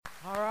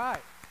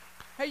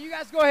Hey, you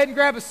guys go ahead and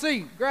grab a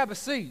seat. Grab a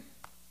seat.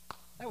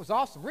 That was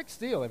awesome. Rick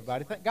Steele,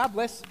 everybody. God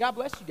bless you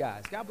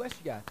guys. God bless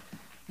you guys.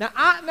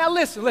 Now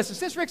listen.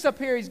 Since Rick's up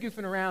here, he's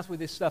goofing around with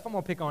this stuff. I'm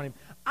going to pick on him.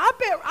 I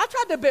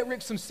tried to bet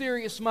Rick some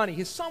serious money.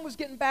 His son was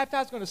getting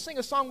baptized, going to sing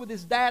a song with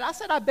his dad. I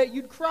said, I bet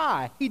you'd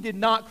cry. He did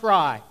not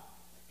cry.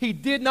 He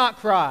did not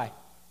cry.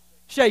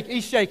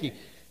 He's shaky.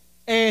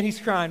 And he's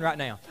crying right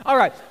now. All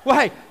right. Well,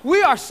 hey,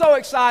 we are so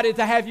excited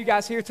to have you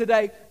guys here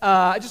today.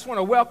 I just want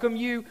to welcome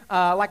you.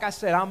 Like I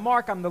said, I'm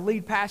Mark. I'm the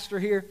lead pastor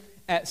here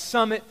at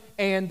Summit.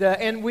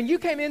 And when you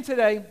came in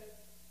today,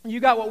 you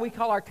got what we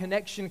call our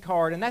connection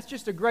card. And that's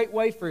just a great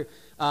way for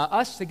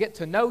us to get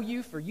to know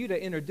you, for you to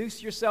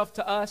introduce yourself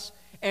to us.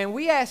 And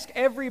we ask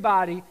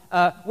everybody,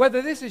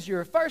 whether this is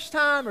your first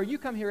time or you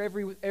come here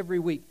every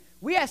week,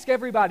 we ask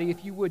everybody,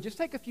 if you would, just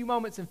take a few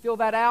moments and fill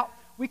that out.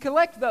 We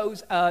collect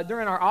those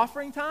during our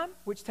offering time,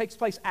 which takes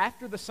place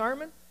after the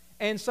sermon.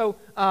 And so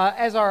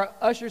as our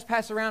ushers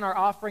pass around our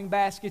offering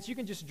baskets, you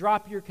can just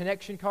drop your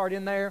connection card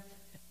in there,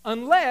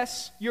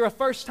 unless you're a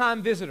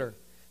first-time visitor.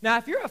 Now,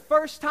 if you're a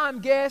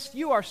first-time guest,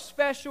 you are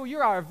special.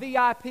 You're our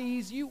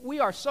VIPs. We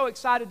are so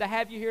excited to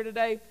have you here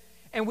today.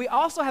 And we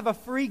also have a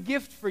free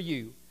gift for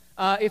you.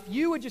 If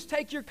you would just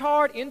take your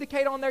card,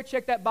 indicate on there,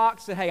 check that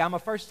box, say, hey, I'm a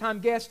first-time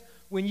guest.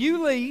 When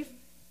you leave,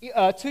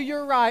 to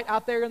your right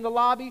out there in the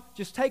lobby,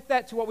 just take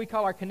that to what we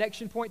call our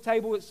connection point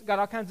table. It's got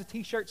all kinds of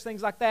T-shirts,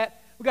 things like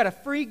that. We've got a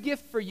free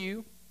gift for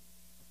you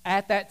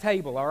at that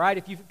table, all right?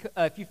 If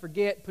you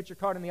forget, put your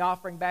card in the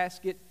offering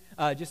basket.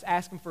 Just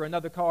ask them for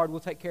another card. We'll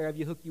take care of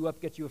you, hook you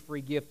up, get you a free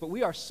gift. But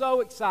we are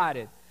so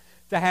excited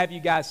to have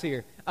you guys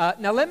here.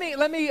 Now, let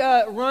me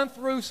run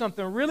through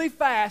something really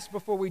fast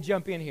before we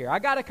jump in here. I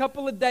got a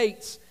couple of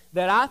dates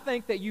that I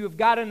think that you have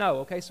got to know,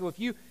 okay? So if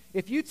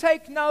you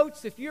take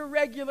notes, if you're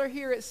regular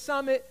here at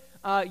Summit,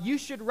 you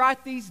should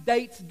write these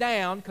dates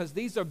down because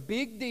these are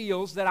big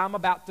deals that I'm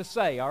about to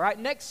say, all right?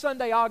 Next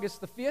Sunday,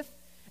 August the 5th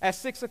at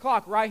 6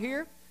 o'clock right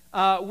here,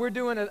 we're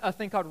doing a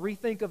thing called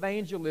Rethink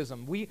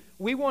Evangelism.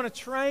 We want to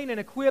train and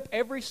equip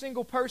every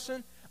single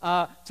person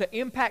to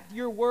impact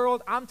your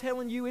world. I'm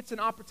telling you, it's an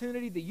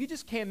opportunity that you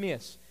just can't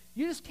miss.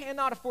 You just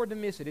cannot afford to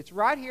miss it. It's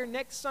right here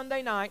next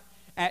Sunday night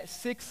at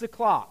 6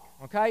 o'clock,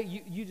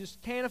 okay? You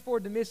just can't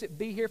afford to miss it.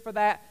 Be here for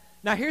that.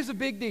 Now, here's a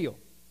big deal.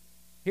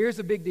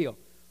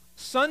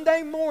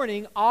 Sunday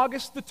morning,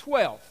 August the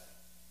 12th,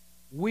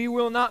 we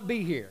will not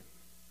be here,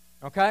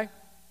 okay?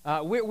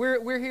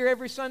 We're here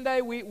every Sunday.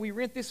 We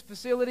rent this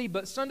facility,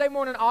 but Sunday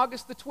morning,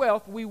 August the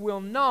 12th, we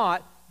will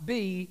not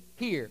be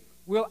here.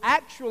 We'll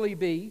actually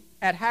be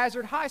at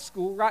Hazard High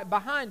School right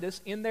behind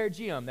us in their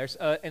gym. There's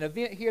an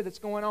event here that's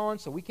going on,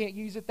 so we can't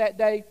use it that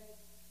day.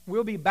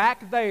 We'll be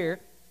back there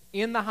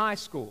in the high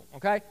school,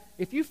 okay?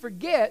 If you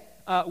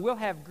forget, we'll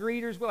have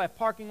greeters, we'll have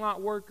parking lot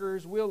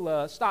workers,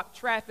 we'll stop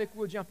traffic,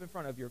 we'll jump in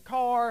front of your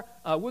car,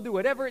 we'll do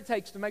whatever it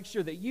takes to make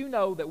sure that you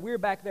know that we're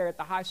back there at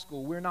the high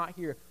school. We're not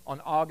here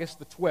on August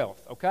the 12th,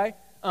 okay?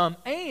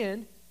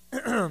 And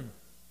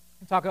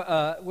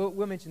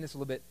we'll mention this a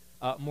little bit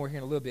more here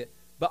in a little bit.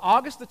 But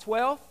August the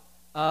 12th,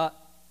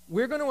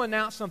 we're going to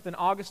announce something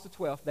August the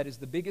 12th that is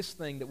the biggest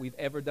thing that we've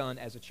ever done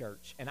as a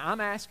church. And I'm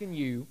asking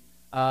you,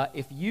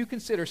 if you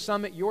consider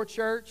Summit your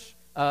church,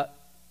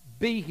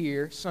 be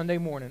here Sunday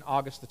morning,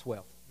 August the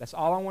 12th. That's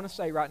all I want to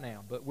say right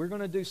now. But we're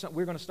going to do something.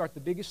 We're going to start the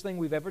biggest thing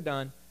we've ever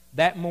done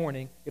that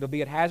morning. It'll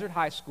be at Hazard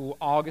High School,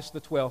 August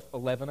the 12th,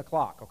 11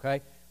 o'clock,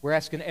 okay? We're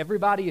asking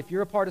everybody, if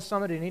you're a part of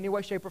Summit in any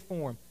way, shape, or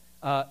form,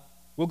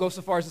 we'll go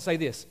so far as to say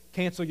this: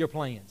 cancel your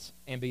plans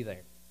and be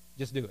there.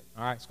 Just do it,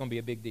 all right? It's going to be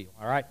a big deal,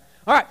 all right?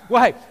 All right,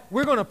 well, hey,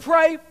 we're going to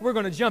pray. We're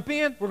going to jump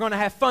in. We're going to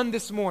have fun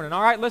this morning,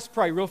 all right? Let's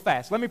pray real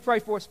fast. Let me pray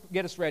for us,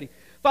 get us ready.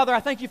 Father,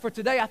 I thank you for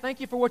today. I thank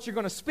you for what you're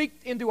going to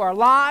speak into our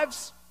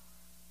lives.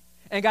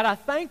 And God, I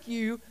thank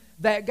you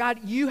that,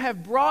 God, you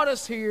have brought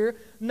us here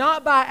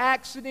not by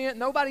accident.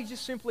 Nobody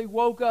just simply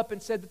woke up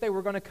and said that they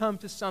were going to come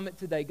to Summit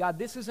today. God,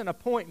 this is an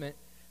appointment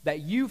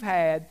that you've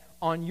had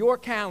on your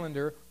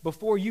calendar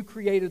before you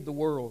created the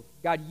world.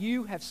 God,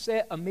 you have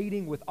set a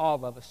meeting with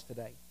all of us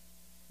today.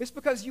 It's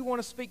because you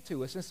want to speak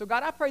to us. And so,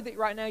 God, I pray that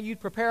right now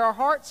you'd prepare our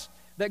hearts,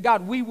 that,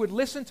 God, we would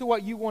listen to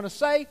what you want to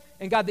say,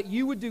 and, God, that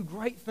you would do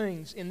great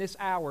things in this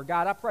hour.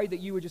 God, I pray that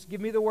you would just give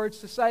me the words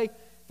to say.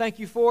 Thank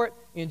you for it.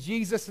 In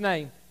Jesus'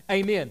 name,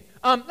 amen.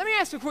 Let me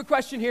ask a quick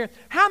question here.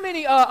 How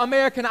many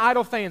American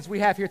Idol fans we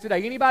have here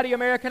today? Anybody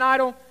American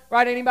Idol?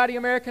 Right? Anybody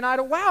American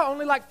Idol? Wow,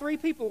 only like 3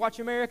 people watch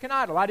American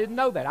Idol. I didn't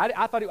know that.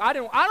 I thought I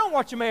don't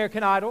watch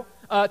American Idol.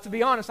 To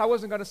be honest, I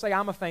wasn't going to say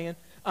I'm a fan.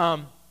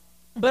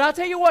 But I'll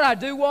tell you what I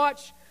do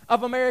watch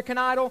of American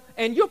Idol,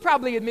 and you'll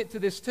probably admit to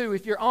this too.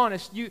 If you're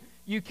honest,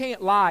 you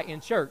can't lie in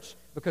church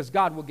because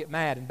God will get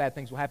mad and bad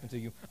things will happen to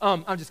you.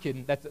 I'm just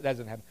kidding. That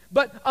doesn't happen.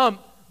 But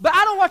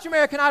I don't watch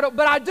American Idol,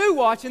 but I do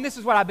watch, and this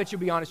is what I bet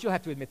you'll be honest. You'll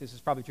have to admit this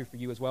is probably true for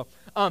you as well.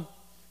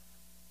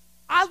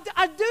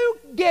 I do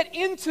get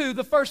into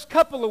the first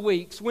couple of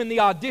weeks when the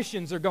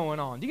auditions are going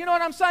on. Do you know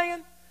what I'm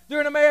saying?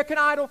 During American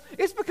Idol.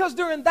 It's because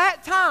during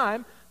that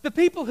time, the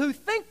people who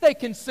think they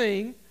can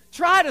sing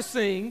try to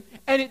sing,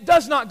 and it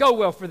does not go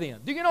well for them.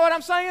 Do you know what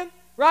I'm saying?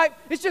 right?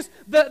 It's just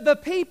the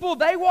people,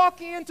 they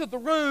walk into the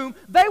room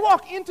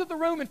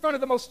in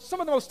front of some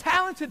of the most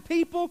talented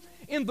people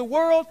in the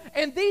world,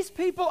 and these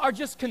people are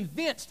just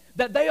convinced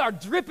that they are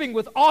dripping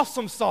with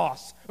awesome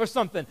sauce or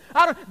something.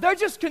 They're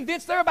just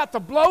convinced they're about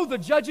to blow the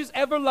judge's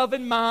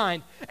ever-loving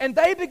mind. And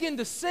they begin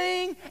to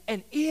sing,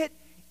 and it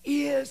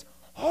is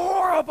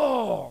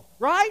horrible,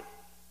 right?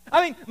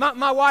 I mean,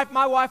 my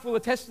wife will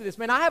attest to this.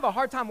 Man, I have a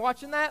hard time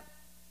watching that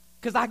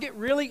because I get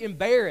really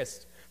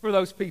embarrassed for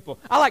those people.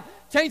 I like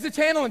change the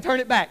channel and turn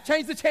it back,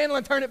 change the channel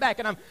and turn it back,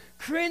 and I'm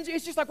cringing.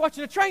 It's just like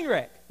watching a train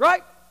wreck,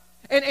 right?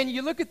 And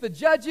you look at the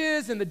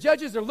judges, and the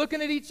judges are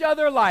looking at each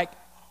other like,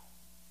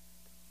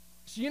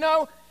 you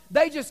know,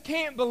 they just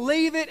can't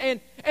believe it, and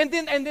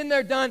then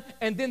they're done,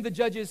 and then the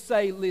judges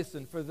say,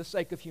 listen, for the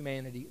sake of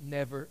humanity,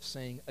 never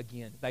sing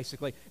again,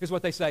 basically, is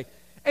what they say.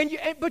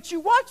 But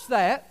you watch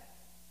that,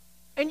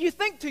 and you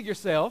think to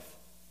yourself,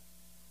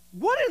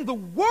 what in the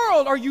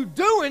world are you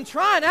doing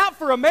trying out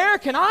for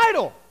American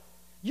Idol?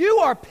 You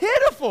are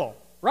pitiful,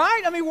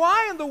 right? I mean,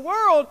 why in the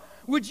world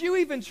would you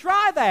even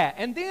try that?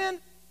 And then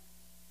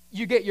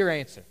you get your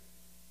answer.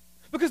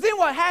 Because then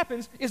what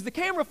happens is the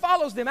camera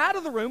follows them out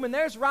of the room, and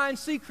there's Ryan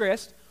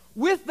Seacrest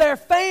with their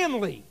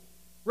family,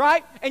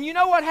 right? And you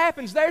know what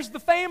happens? There's the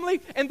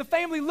family, and the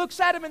family looks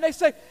at him, and they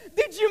say,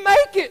 did you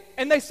make it?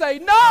 And they say,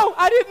 no,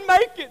 I didn't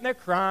make it. And they're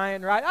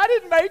crying, right? I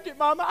didn't make it,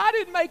 Mama. I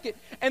didn't make it.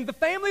 And the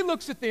family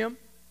looks at them,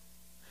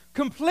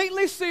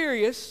 completely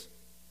serious,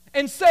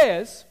 and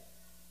says,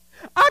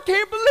 I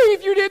can't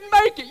believe you didn't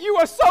make it. You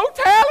are so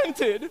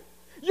talented.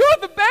 You're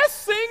the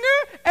best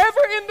singer ever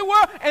in the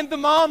world. And the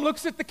mom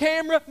looks at the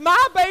camera.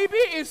 My baby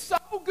is so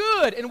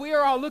good. And we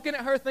are all looking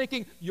at her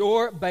thinking,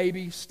 your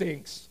baby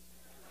stinks.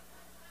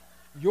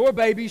 Your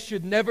baby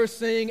should never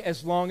sing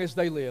as long as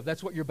they live.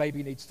 That's what your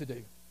baby needs to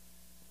do.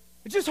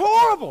 It's just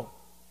horrible.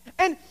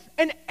 And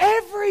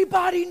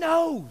everybody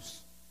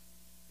knows.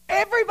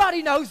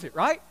 Everybody knows it,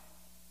 right?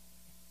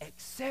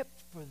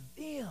 Except for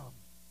them.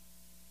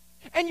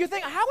 And you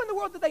think, how in the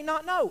world did they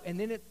not know?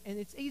 And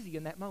it's easy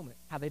in that moment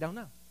how they don't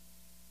know.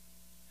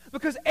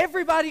 Because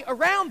everybody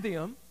around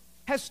them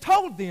has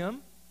told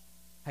them,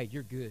 hey,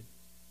 you're good.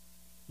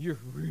 You're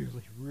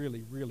really,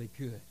 really, really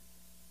good.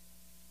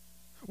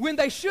 When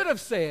they should have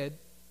said,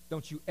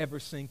 don't you ever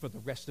sing for the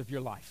rest of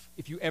your life.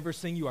 If you ever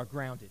sing, you are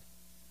grounded.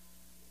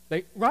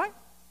 Right?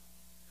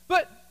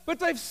 But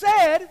they've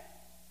said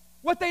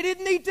what they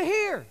didn't need to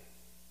hear.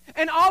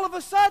 And all of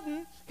a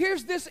sudden,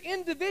 here's this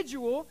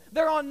individual,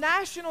 they're on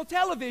national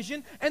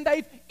television, and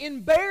they've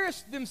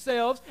embarrassed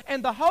themselves,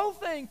 and the whole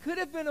thing could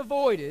have been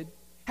avoided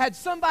had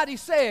somebody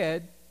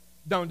said,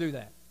 don't do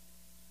that.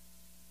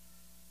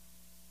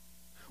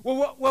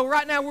 Well,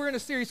 right now we're in a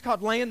series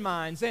called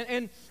Landmines,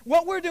 and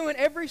what we're doing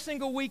every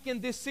single week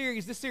in this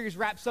series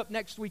wraps up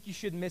next week. You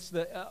shouldn't miss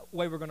the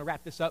way we're going to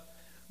wrap this up.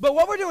 But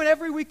what we're doing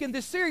every week in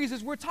this series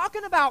is we're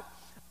talking about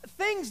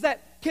things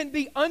that can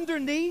be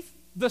underneath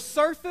the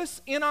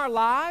surface in our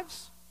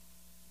lives,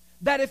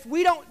 that if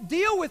we don't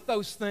deal with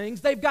those things,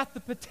 they've got the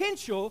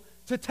potential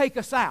to take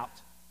us out.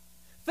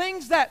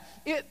 Things that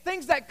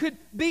could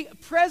be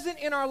present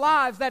in our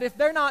lives that if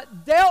they're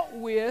not dealt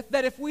with,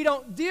 that if we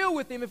don't deal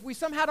with them, if we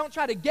somehow don't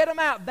try to get them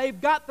out,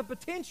 they've got the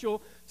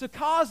potential to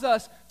cause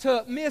us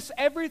to miss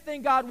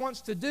everything God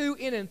wants to do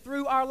in and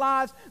through our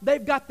lives.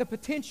 They've got the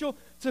potential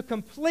to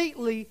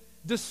completely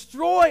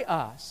destroy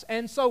us.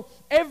 And so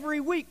every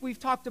week we've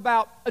talked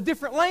about a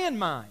different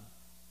landmine.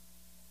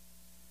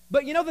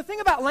 But you know, the thing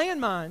about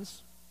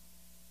landmines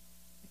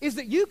is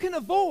that you can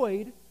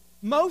avoid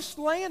most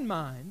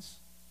landmines.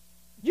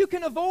 You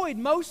can avoid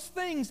most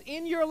things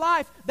in your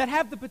life that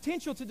have the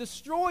potential to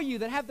destroy you,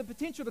 that have the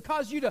potential to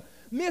cause you to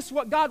miss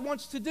what God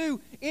wants to do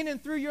in and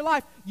through your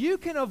life. You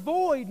can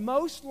avoid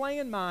most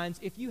landmines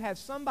if you have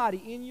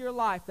somebody in your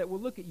life that will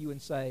look at you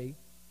and say,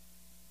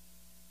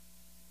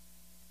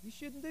 you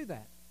shouldn't do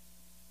that.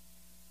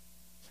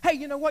 Hey,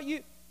 you know what?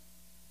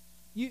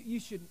 You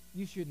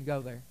shouldn't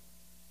go there.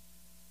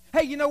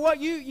 Hey, you know what?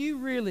 You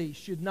really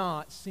should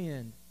not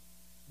send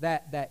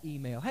that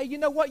email. Hey, you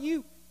know what?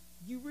 You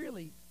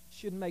really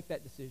shouldn't make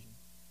that decision.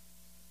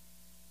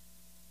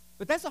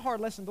 But that's a hard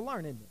lesson to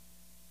learn, isn't it?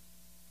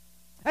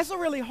 That's a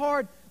really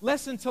hard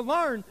lesson to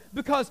learn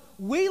because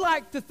we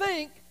like to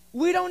think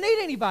we don't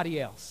need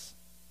anybody else.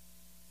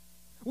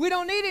 We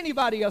don't need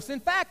anybody else. In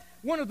fact,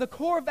 one of the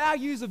core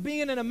values of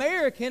being an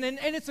American, and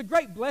it's a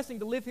great blessing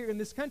to live here in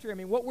this country. I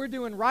mean, what we're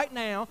doing right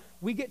now,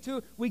 we get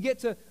to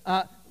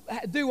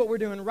do what we're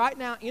doing right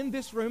now in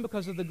this room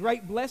because of the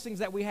great blessings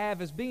that we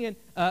have as being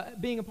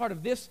a part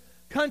of this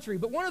country.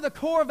 But one of the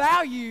core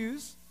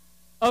values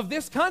of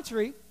this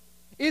country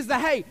is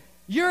that, hey,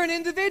 you're an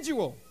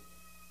individual.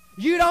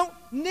 You don't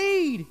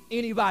need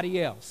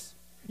anybody else.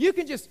 You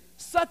can just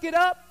suck it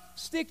up,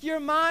 stick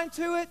your mind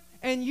to it,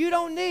 and you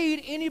don't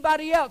need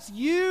anybody else.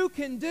 You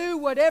can do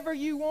whatever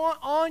you want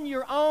on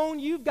your own.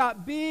 You've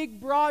got big,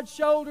 broad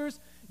shoulders.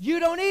 You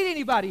don't need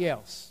anybody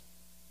else.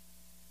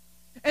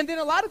 And then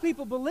a lot of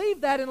people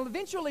believe that, and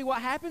eventually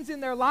what happens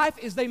in their life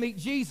is they meet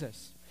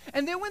Jesus.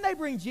 And then when they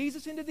bring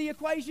Jesus into the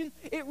equation,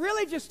 it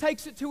really just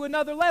takes it to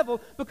another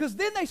level, because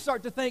then they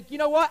start to think, you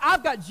know what,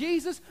 I've got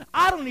Jesus,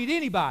 I don't need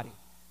anybody.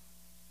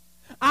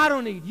 I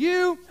don't need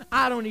you.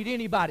 I don't need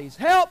anybody's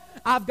help.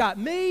 I've got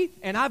me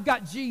and I've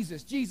got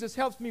Jesus. Jesus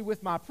helps me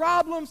with my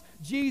problems.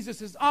 Jesus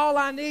is all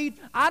I need.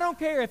 I don't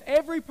care if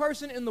every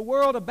person in the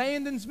world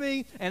abandons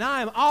me and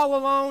I am all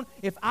alone.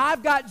 If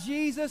I've got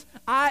Jesus,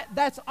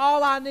 that's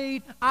all I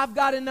need. I've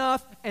got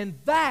enough. And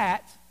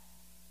that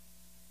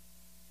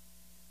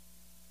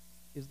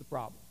is the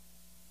problem.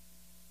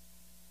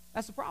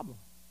 That's the problem.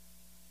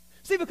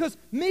 See, because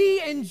me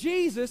and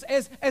Jesus,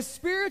 as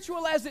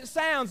spiritual as it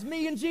sounds,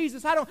 me and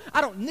Jesus, I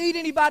don't need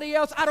anybody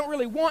else. I don't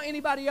really want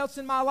anybody else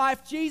in my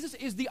life. Jesus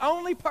is the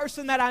only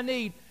person that I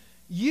need.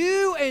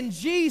 You and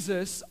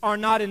Jesus are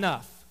not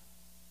enough.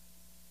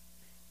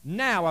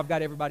 Now I've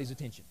got everybody's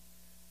attention.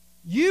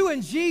 You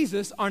and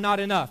Jesus are not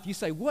enough. You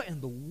say, what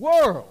in the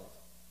world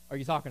are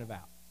you talking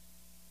about?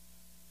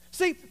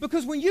 See,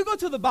 because when you go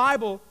to the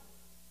Bible,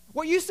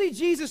 what you see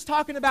Jesus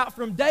talking about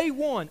from day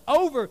one,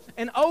 over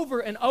and over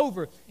and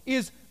over,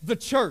 is the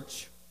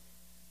church.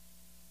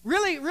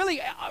 Really,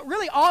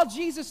 all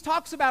Jesus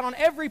talks about on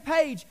every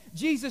page,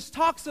 Jesus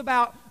talks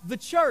about the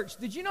church.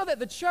 Did you know that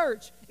the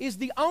church is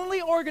the only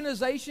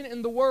organization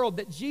in the world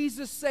that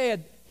Jesus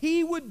said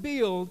He would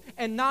build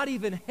and not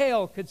even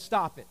hell could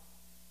stop it?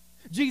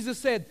 Jesus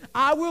said,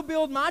 I will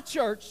build my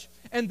church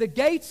and the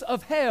gates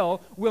of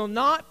hell will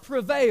not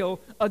prevail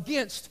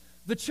against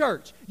the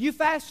church. You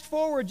fast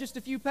forward just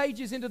a few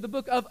pages into the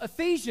book of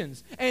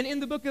Ephesians, and in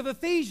the book of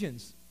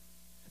Ephesians,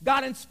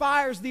 God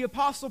inspires the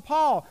Apostle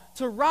Paul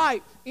to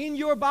write in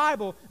your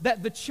Bible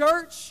that the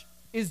church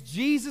is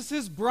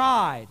Jesus'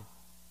 bride.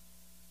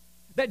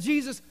 That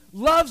Jesus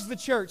loves the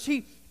church.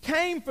 He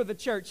came for the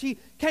church. He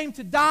came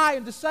to die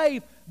and to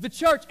save the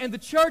church, and the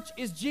church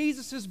is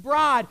Jesus'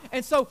 bride.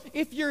 And so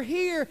if you're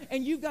here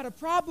and you've got a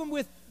problem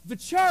with the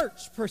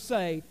church per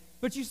se,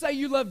 but you say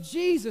you love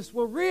Jesus,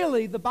 well,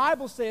 really, the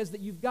Bible says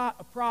that you've got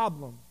a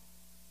problem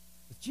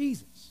with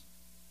Jesus.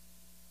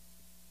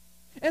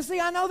 And see,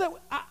 I know that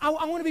I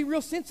want to be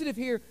real sensitive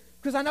here,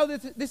 because I know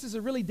that this is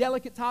a really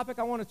delicate topic.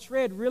 I want to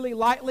tread really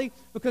lightly,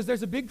 because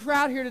there's a big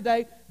crowd here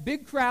today,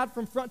 big crowd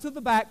from front to the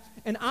back,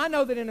 and I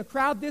know that in a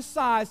crowd this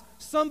size,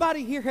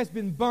 somebody here has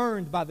been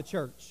burned by the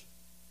church.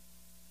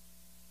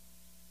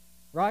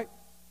 Right?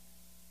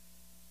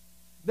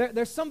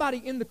 There's somebody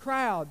in the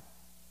crowd,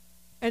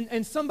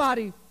 and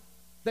somebody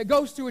that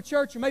goes to a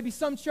church, or maybe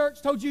some church,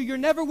 told you you're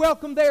never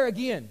welcome there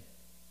again.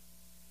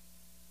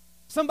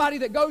 Somebody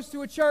that goes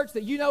to a church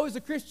that you know is a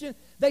Christian,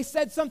 they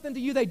said something to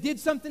you, they did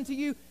something to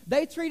you,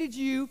 they treated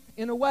you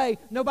in a way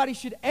nobody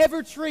should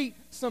ever treat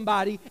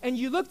somebody, and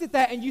you looked at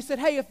that and you said,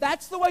 hey, if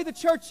that's the way the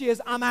church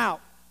is, I'm out.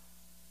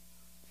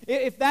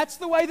 If that's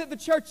the way that the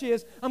church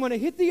is, I'm going to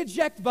hit the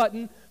eject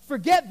button.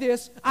 Forget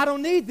this. I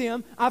don't need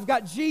them. I've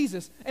got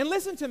Jesus. And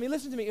listen to me.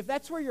 If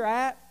that's where you're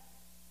at,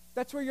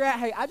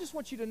 hey, I just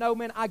want you to know,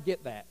 man, I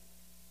get that.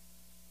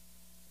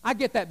 I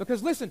get that,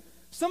 because listen,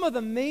 some of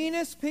the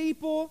meanest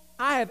people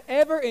I have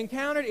ever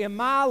encountered in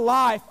my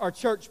life are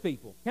church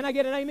people. Can I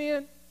get an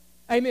amen?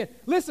 Amen.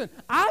 Listen,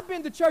 I've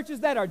been to churches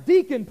that are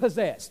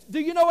deacon-possessed.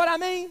 Do you know what I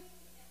mean?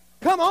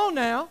 Come on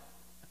now.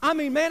 I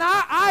mean, man,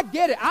 I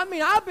get it. I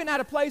mean, I've been at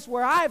a place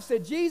where I have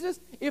said, Jesus,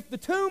 if the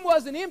tomb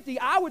wasn't empty,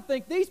 I would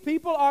think these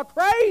people are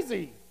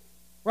crazy.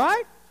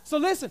 Right? So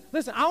listen,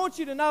 I want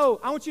you to know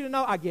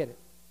I get it.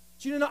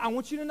 I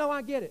want you to know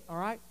I get it, all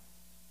right?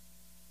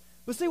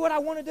 But see, what I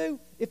want to do,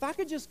 if I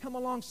could just come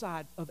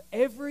alongside of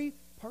every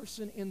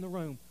person in the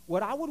room,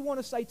 what I would want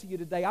to say to you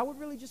today, I would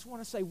really just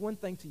want to say one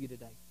thing to you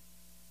today.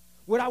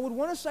 What I would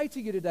want to say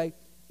to you today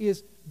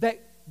is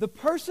that the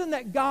person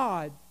that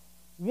God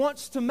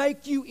wants to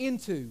make you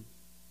into,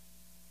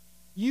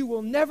 you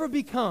will never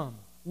become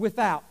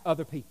without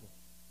other people.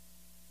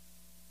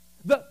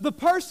 The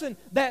person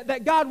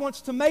that God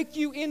wants to make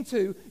you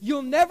into,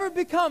 you'll never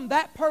become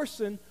that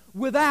person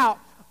without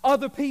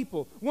other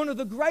people. One of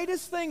the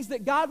greatest things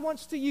that God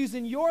wants to use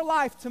in your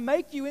life to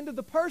make you into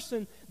the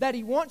person that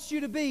He wants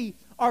you to be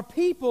are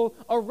people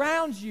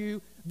around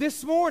you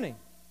this morning.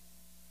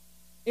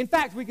 In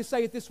fact, we could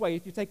say it this way.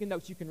 If you're taking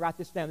notes, you can write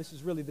this down. This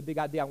is really the big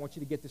idea I want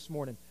you to get this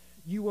morning.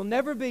 You will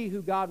never be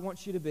who God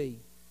wants you to be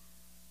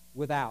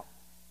without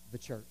the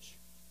church.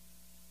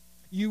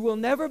 You will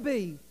never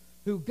be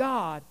who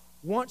God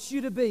wants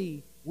you to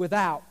be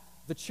without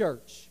the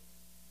church.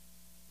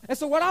 And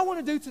so what I want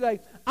to do today,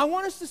 I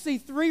want us to see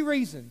 3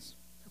 reasons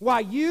why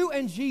you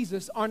and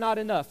Jesus are not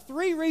enough.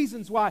 3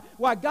 reasons why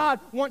God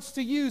wants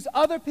to use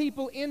other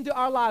people into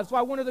our lives.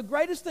 Why one of the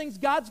greatest things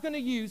God's going to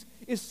use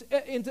is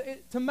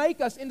to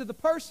make us into the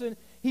person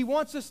He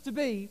wants us to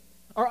be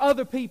are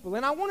other people.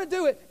 And I want to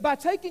do it by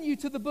taking you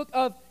to the book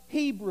of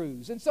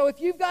Hebrews. And so if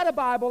you've got a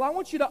Bible, I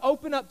want you to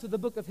open up to the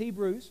book of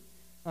Hebrews,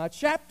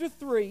 chapter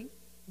 3,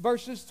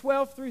 verses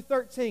 12 through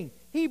 13.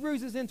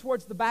 Hebrews is in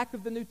towards the back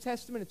of the New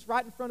Testament. It's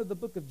right in front of the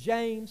book of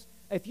James.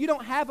 If you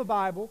don't have a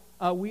Bible,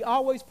 we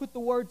always put the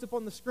words up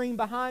on the screen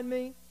behind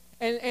me.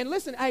 And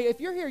listen, hey, if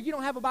you're here, you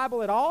don't have a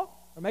Bible at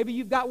all, or maybe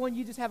you've got one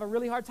you just have a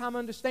really hard time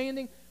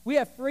understanding, We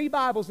have free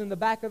Bibles in the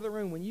back of the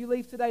room. When you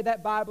leave today,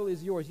 that Bible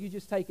is yours. You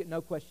just take it, no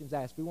questions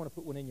asked. We want to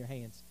put one in your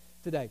hands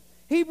today.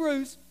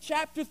 Hebrews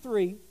chapter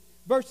 3,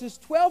 verses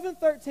 12 and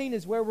 13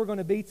 is where we're going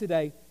to be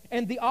today.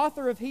 And the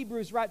author of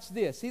Hebrews writes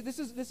this. See, this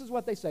is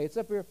what they say. It's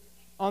up here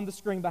on the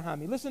screen behind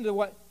me. Listen to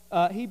what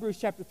Hebrews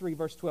chapter 3,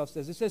 verse 12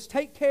 says. It says,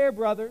 "Take care,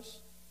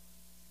 brothers,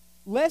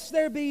 lest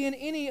there be in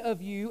any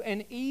of you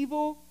an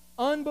evil,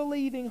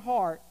 unbelieving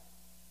heart,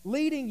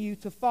 leading you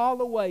to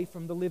fall away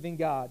from the living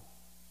God.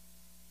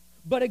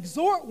 But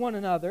exhort one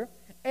another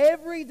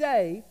every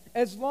day,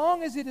 as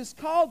long as it is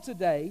called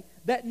today,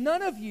 that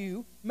none of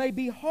you may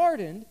be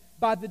hardened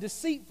by the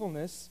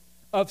deceitfulness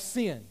of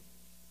sin."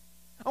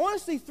 I want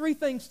to see three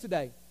things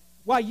today.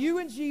 Why you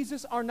and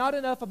Jesus are not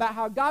enough, about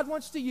how God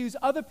wants to use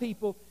other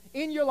people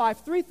in your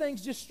life. Three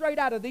things just straight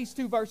out of these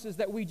two verses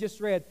that we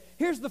just read.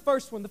 Here's the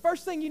first one. The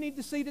first thing you need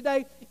to see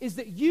today is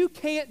that you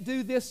can't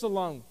do this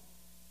alone.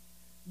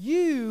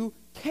 You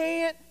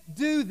can't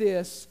do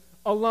this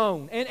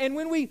alone. And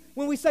when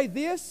we say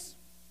this,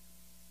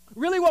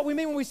 really what we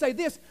mean when we say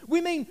this, we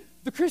mean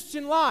the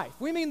Christian life.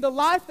 We mean the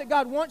life that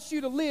God wants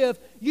you to live.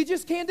 You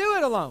just can't do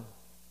it alone.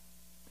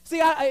 See,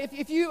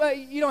 if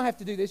you don't have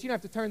to do this, you don't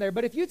have to turn there,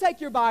 but if you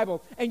take your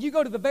Bible and you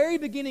go to the very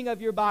beginning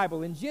of your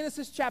Bible, in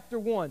Genesis chapter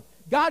 1,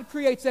 God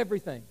creates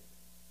everything.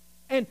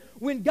 And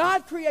when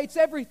God creates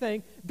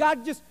everything,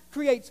 God just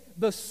creates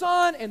the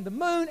sun and the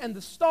moon and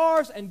the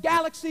stars and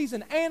galaxies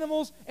and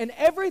animals and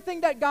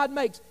everything that God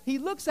makes. He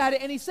looks at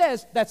it and He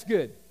says, "That's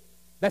good.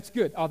 That's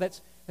good. Oh,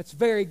 that's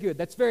very good.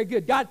 That's very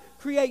good." God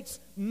creates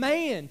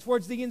man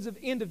towards the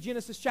end of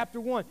Genesis chapter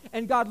 1.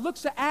 And God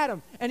looks at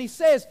Adam and He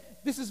says,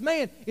 "This is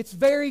man. It's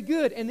very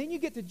good." And then you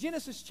get to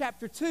Genesis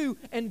chapter 2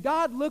 and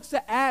God looks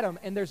at Adam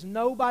and there's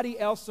nobody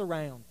else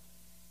around.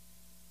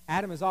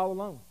 Adam is all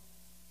alone.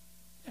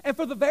 And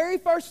for the very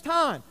first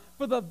time,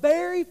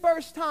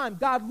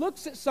 God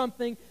looks at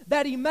something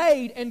that He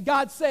made and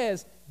God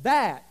says,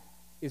 "That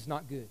is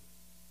not good."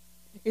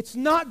 It's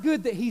not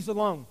good that he's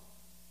alone.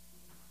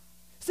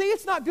 See,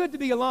 it's not good to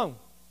be alone.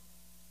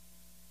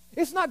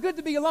 It's not good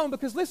to be alone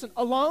because, listen,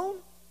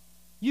 alone,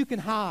 you can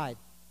hide.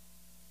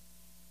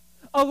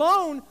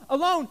 Alone,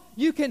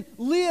 you can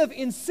live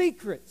in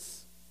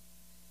secrets.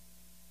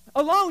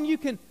 Alone, you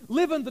can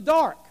live in the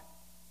dark.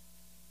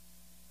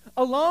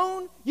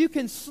 Alone, you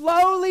can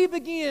slowly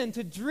begin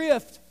to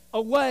drift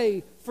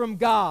away from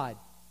God.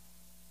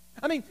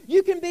 I mean,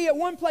 you can be at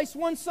one place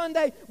one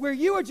Sunday where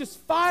you are just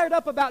fired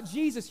up about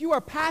Jesus. You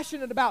are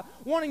passionate about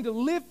wanting to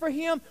live for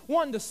Him,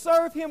 wanting to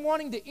serve Him,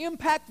 wanting to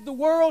impact the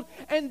world.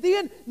 And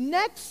then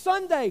next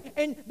Sunday,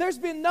 and there's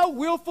been no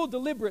willful,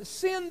 deliberate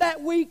sin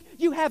that week.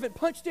 You haven't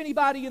punched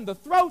anybody in the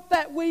throat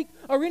that week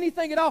or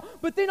anything at all.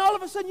 But then all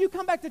of a sudden you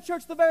come back to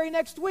church the very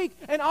next week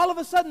and all of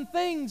a sudden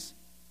things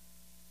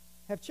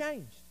have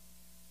changed.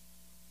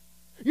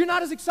 You're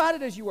not as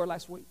excited as you were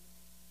last week.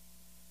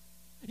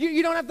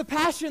 You don't have the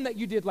passion that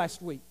you did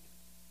last week.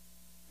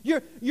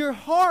 Your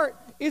heart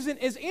isn't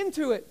as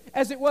into it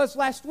as it was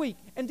last week.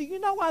 And do you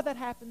know why that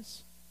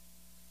happens?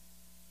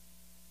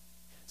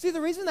 See,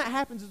 the reason that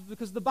happens is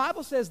because the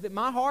Bible says that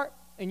my heart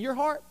and your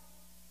heart,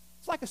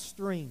 it's like a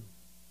stream.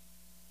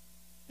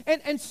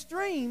 And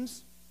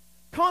streams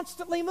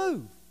constantly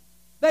move.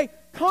 They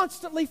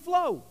constantly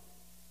flow.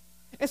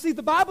 And see,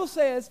 the Bible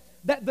says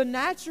that the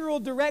natural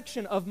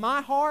direction of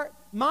my heart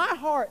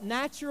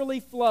naturally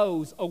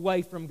flows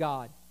away from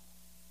God.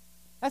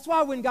 That's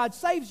why when God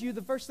saves you,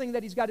 the first thing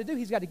that He's got to do,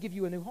 He's got to give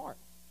you a new heart.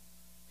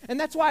 And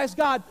that's why as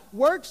God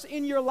works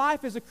in your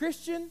life as a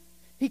Christian,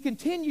 He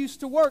continues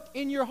to work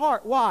in your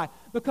heart. Why?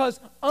 Because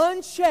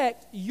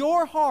unchecked,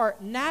 your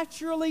heart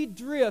naturally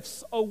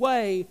drifts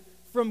away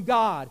from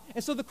God.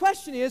 And so the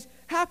question is,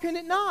 how can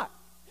it not?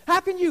 How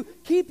can you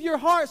keep your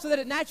heart so that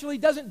it naturally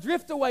doesn't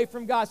drift away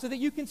from God, so that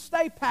you can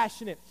stay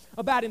passionate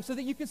about Him, so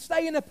that you can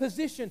stay in a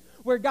position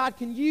where God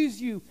can use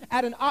you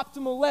at an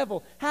optimal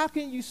level? How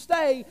can you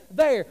stay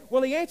there?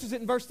 Well, He answers it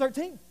in verse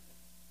 13.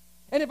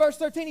 And in verse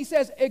 13 He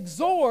says,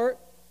 "Exhort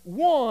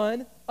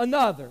one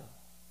another."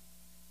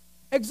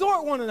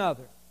 Exhort one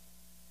another.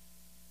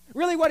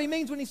 Really what He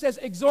means when He says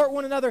exhort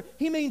one another,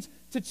 He means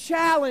to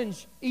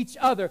challenge each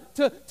other,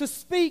 to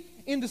speak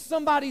into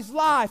somebody's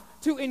life,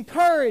 to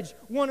encourage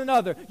one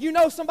another. You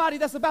know somebody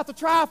that's about to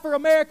try for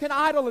American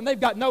Idol and they've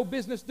got no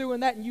business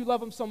doing that, and you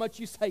love them so much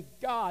you say,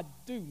 "God,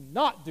 do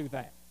not do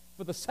that.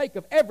 For the sake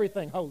of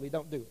everything holy,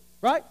 don't do it."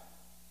 Right?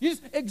 You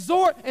just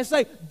exhort and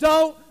say,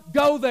 "Don't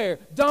go there.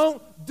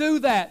 Don't do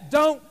that.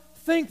 Don't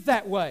think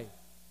that way."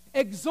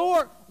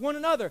 Exhort one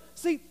another.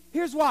 See,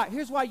 here's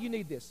why you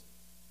need this.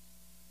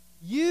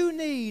 You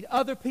need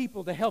other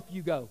people to help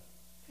you go.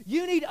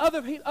 You need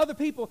other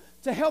people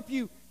to help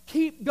you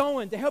keep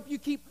going, to help you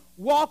keep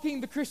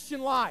walking the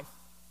Christian life.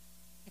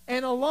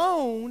 And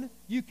alone,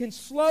 you can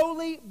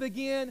slowly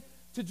begin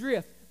to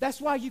drift.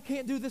 That's why you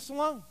can't do this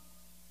alone.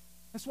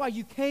 That's why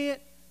you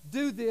can't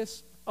do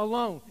this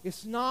alone.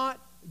 It's not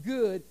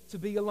good to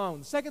be alone.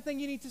 The second thing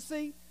you need to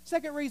see,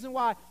 second reason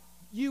why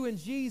you and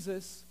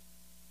Jesus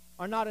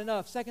are not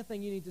enough, second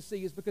thing you need to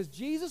see is because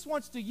Jesus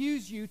wants to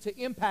use you to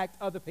impact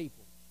other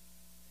people.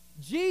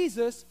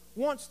 Jesus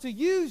wants to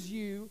use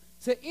you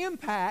to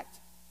impact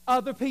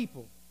other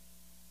people.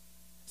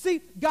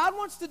 See, God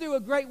wants to do a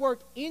great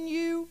work in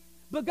you,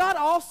 but God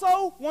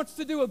also wants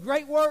to do a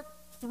great work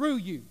through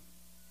you.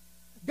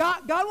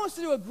 God wants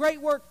to do a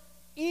great work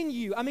in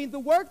you. I mean, the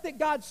work that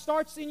God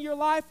starts in your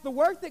life, the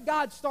work that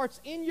God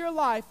starts in your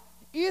life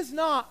is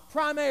not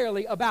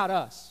primarily about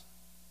us.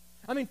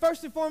 I mean,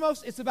 first and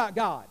foremost, it's about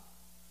God.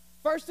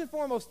 First and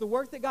foremost, the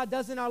work that God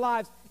does in our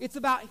lives, it's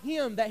about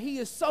Him, that He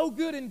is so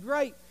good and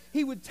great.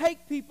 He would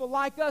take people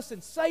like us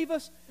and save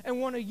us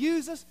and want to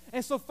use us.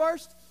 And so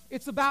first,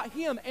 it's about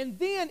Him. And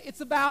then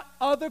it's about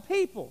other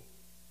people.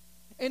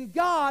 And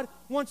God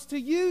wants to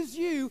use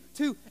you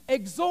to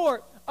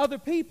exhort other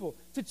people,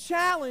 to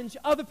challenge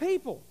other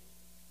people.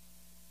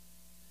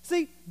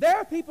 See, there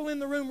are people in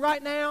the room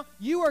right now,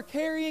 you are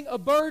carrying a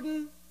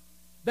burden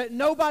that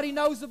nobody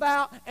knows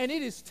about, and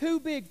it is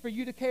too big for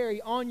you to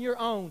carry on your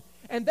own.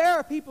 And there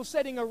are people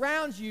sitting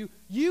around you.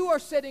 You are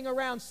sitting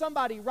around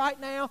somebody right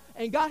now,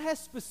 and God has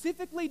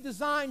specifically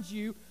designed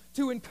you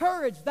to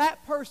encourage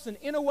that person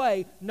in a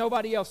way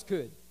nobody else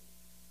could.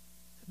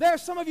 There are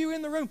some of you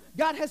in the room,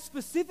 God has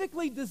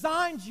specifically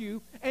designed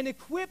you and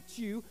equipped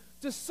you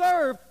to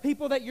serve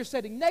people that you're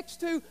sitting next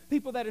to,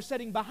 people that are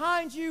sitting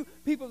behind you,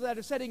 people that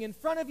are sitting in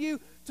front of you,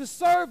 to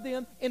serve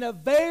them in a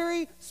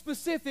very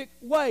specific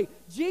way.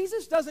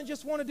 Jesus doesn't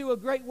just want to do a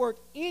great work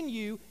in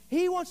you,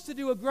 He wants to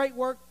do a great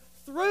work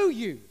through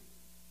you.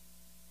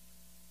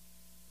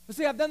 But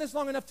see, I've done this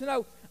long enough to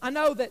know, I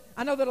know that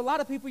a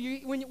lot of people,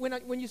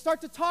 when you start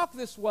to talk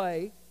this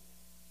way,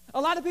 a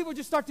lot of people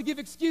just start to give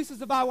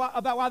excuses about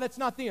why that's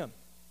not them.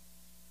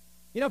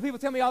 You know, people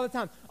tell me all the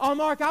time, oh,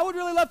 Mark, I would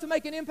really love to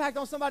make an impact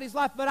on somebody's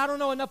life, but I don't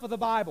know enough of the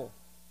Bible.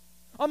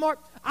 Oh, Mark,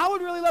 I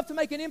would really love to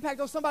make an impact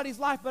on somebody's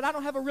life, but I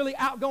don't have a really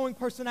outgoing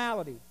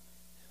personality.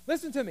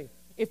 Listen to me.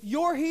 If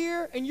you're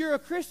here and you're a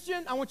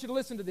Christian, I want you to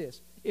listen to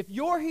this. If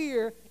you're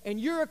here and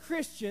you're a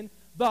Christian,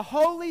 the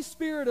Holy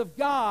Spirit of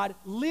God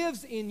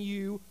lives in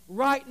you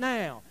right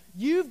now.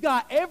 You've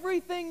got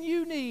everything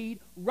you need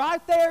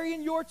right there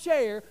in your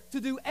chair to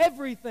do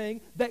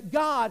everything that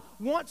God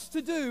wants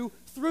to do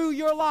through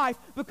your life,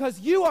 because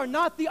you are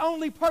not the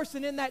only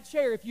person in that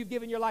chair if you've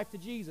given your life to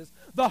Jesus.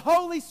 The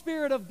Holy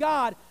Spirit of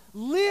God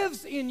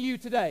lives in you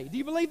today. Do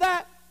you believe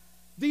that?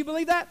 Do you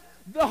believe that?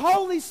 The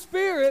Holy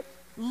Spirit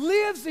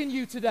lives in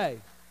you today.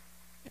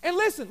 And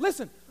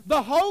listen,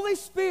 the Holy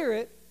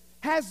Spirit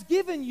has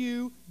given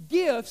you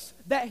gifts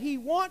that He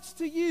wants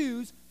to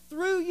use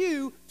through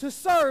you to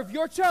serve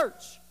your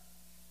church.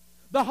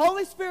 The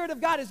Holy Spirit of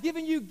God has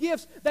given you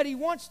gifts that He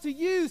wants to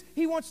use.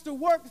 He wants to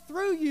work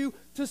through you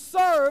to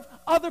serve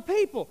other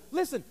people.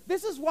 Listen,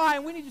 this is why,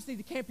 and we just need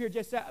to camp here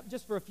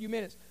just for a few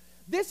minutes.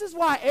 This is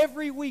why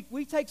every week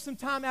we take some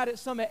time out at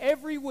Summit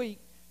every week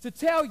to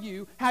tell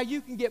you how you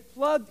can get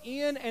plugged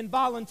in and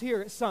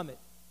volunteer at Summit.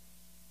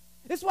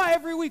 This is why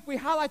every week we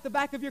highlight the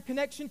back of your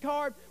connection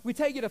card. We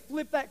tell you to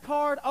flip that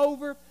card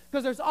over,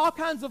 because there's all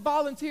kinds of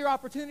volunteer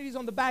opportunities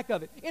on the back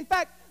of it. In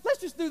fact, let's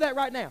just do that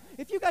right now.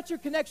 If you got your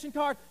connection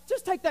card,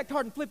 just take that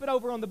card and flip it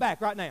over on the back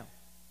right now.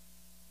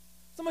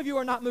 Some of you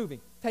are not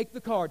moving. Take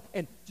the card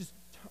and just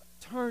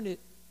turn it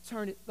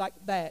like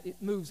that. It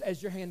moves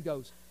as your hand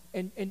goes.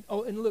 And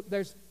look,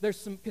 there's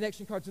some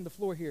connection cards in the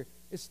floor here.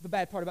 It's the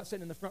bad part about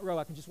sitting in the front row.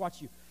 I can just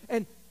watch you.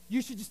 And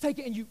you should just take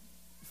it and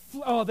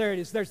oh, there it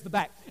is. There's the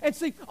back. And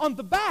see, on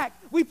the back,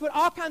 we put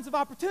all kinds of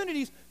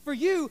opportunities for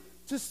you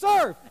to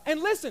serve.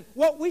 And listen,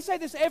 we say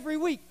this every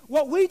week.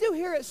 What we do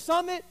here at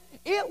Summit,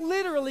 it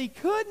literally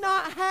could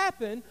not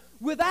happen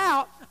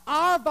without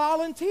our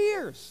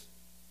volunteers.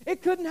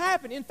 It couldn't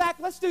happen. In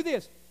fact, let's do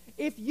this.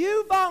 If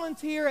you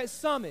volunteer at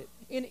Summit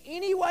in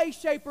any way,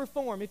 shape, or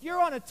form, if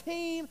you're on a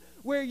team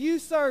where you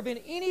serve in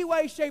any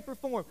way, shape, or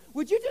form,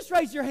 would you just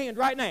raise your hand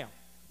right now?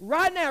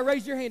 Right now,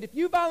 raise your hand. If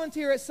you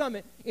volunteer at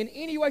Summit in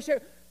any way,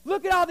 shape,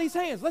 look at all these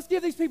hands. Let's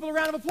give these people a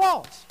round of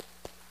applause.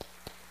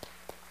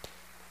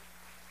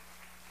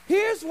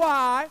 Here's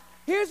why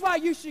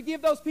you should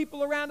give those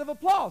people a round of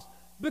applause.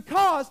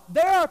 Because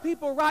there are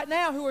people right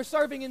now who are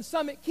serving in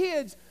Summit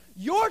Kids.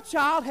 Your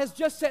child has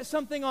just set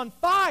something on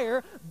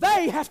fire.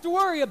 They have to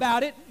worry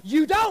about it.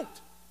 You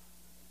don't.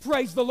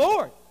 Praise the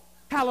Lord.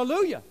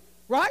 Hallelujah.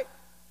 Right?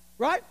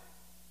 Right?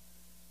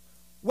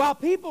 While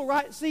people,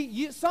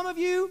 some of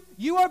you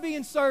are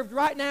being served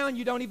right now and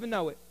you don't even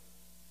know it.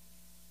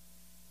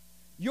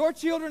 Your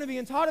children are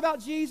being taught about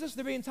Jesus.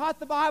 They're being taught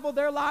the Bible.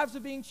 Their lives are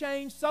being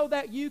changed so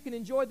that you can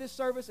enjoy this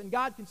service and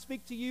God can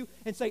speak to you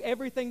and say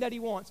everything that He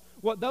wants.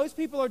 What those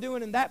people are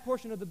doing in that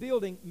portion of the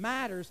building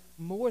matters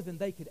more than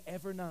they could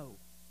ever know.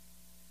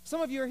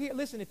 Some of you are here.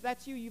 Listen, if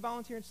that's you, you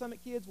volunteer in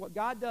Summit Kids, what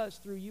God does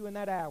through you in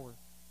that hour,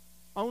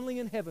 only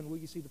in heaven will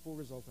you see the full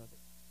result of it.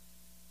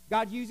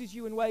 God uses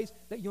you in ways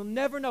that you'll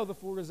never know the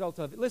full result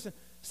of it. Listen,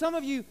 some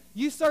of you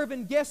serve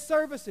in guest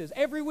services.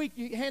 Every week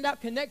you hand out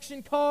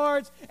connection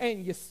cards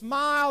and you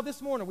smile.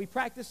 This morning we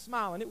practiced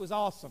smiling. It was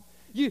awesome.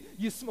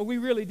 We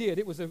really did.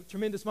 It was a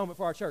tremendous moment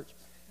for our church.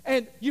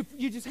 And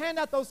you just hand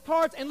out those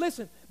cards. And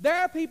listen, there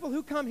are people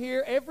who come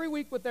here every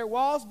week with their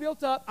walls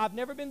built up. I've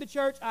never been to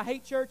church. I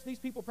hate church. These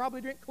people probably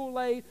drink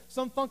Kool-Aid,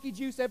 some funky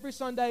juice every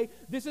Sunday.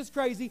 This is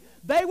crazy.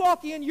 They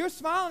walk in, you're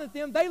smiling at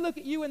them. They look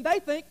at you and they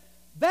think,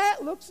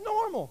 that looks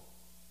normal.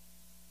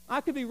 I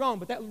could be wrong,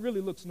 but that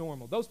really looks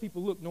normal. Those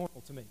people look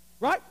normal to me,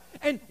 right?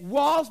 And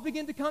walls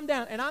begin to come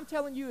down. And I'm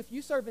telling you, if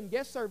you serve in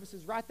guest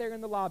services right there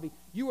in the lobby,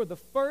 you are the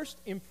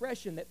first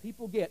impression that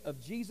people get of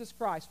Jesus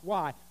Christ.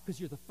 Why? Because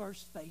you're the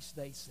first face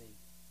they see.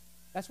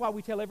 That's why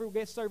we tell every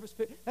guest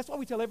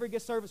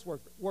service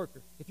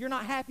worker, if you're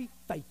not happy,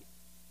 fake it.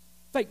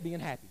 Fake being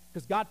happy,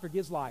 because God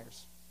forgives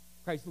liars.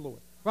 Praise the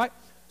Lord, right?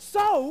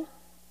 So,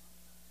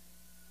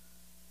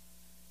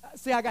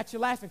 see, I got you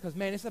laughing because,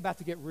 man, it's about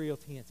to get real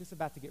tense. It's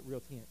about to get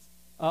real tense.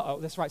 Uh-oh,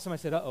 that's right. Somebody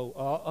said, uh-oh,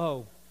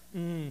 uh-oh.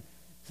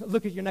 So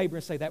look at your neighbor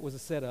and say that was a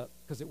setup,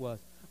 because it was.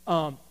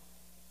 A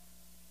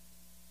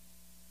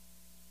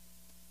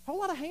whole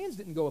lot of hands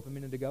didn't go up a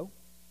minute ago.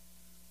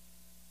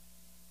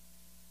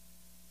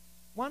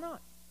 Why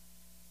not?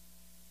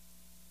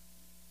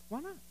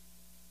 Why not?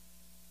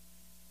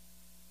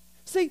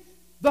 See,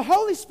 the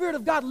Holy Spirit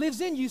of God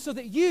lives in you so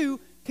that you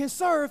can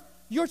serve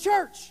your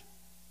church.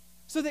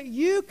 So that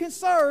you can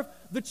serve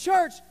the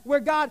church where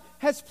God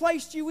has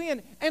placed you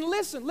in. And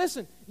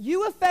listen,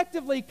 you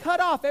effectively cut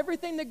off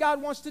everything that God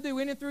wants to do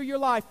in and through your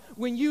life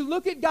when you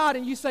look at God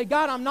and you say,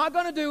 God, I'm not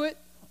going to do it,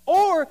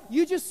 or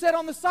you just sit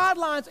on the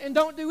sidelines and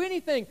don't do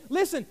anything.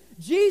 Listen,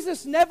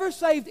 Jesus never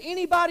saved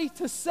anybody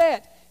to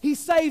sit. He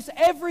saves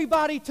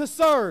everybody to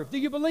serve. Do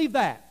you believe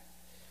that?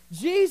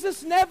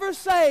 Jesus never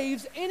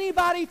saves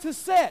anybody to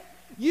sit.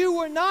 You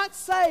were not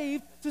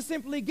saved to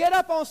simply get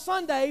up on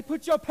Sunday,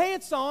 put your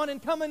pants on,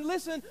 and come and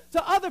listen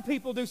to other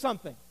people do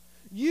something.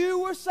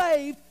 You were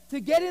saved to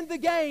get in the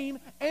game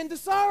and to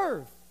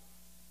serve.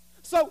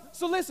 So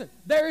listen,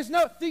 there is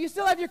no, do you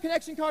still have your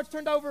connection cards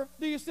turned over?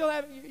 Do you still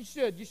have,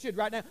 you should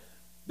right now.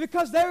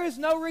 Because there is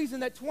no reason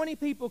that 20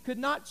 people could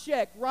not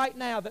check right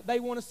now that they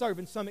want to serve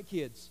in Summit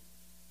Kids.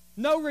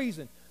 No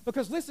reason.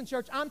 Because listen,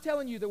 church, I'm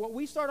telling you that what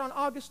we start on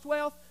August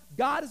 12th,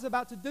 God is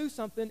about to do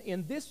something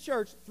in this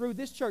church, through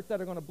this church,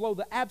 that are going to blow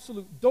the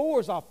absolute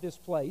doors off this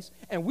place,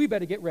 and we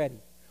better get ready.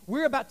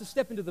 We're about to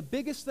step into the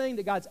biggest thing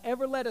that God's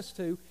ever led us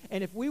to,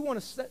 and if we want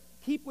to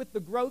keep with the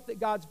growth that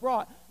God's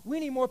brought, we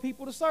need more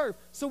people to serve.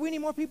 So we need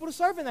more people to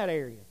serve in that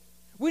area.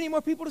 We need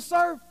more people to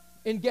serve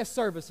in guest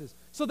services.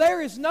 So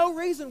there is no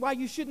reason why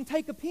you shouldn't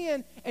take a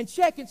pen and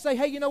check and say,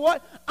 hey, you know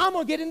what? I'm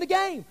going to get in the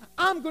game.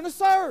 I'm going to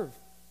serve.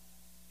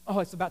 Oh,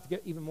 it's about to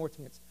get even more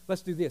tense.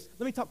 Let's do this.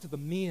 Let me talk to the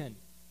men.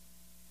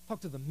 Talk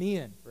to the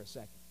men for a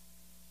second.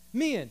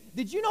 Men,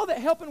 did you know that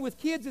helping with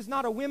kids is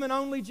not a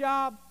women-only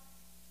job?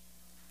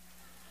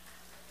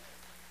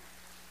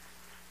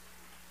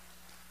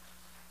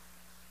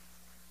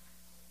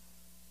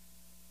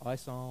 Oh,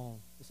 it's on.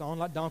 It's on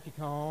like Donkey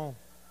Kong.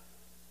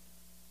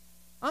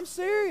 I'm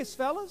serious,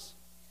 fellas.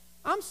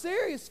 I'm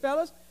serious,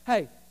 fellas.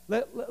 Hey,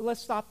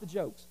 let's stop the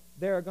jokes.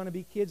 There are going to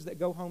be kids that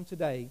go home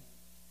today,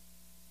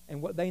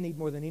 and what they need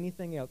more than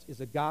anything else is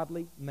a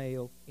godly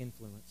male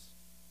influence.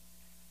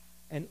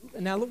 And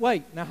now,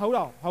 wait. Now, hold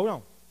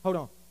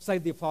on.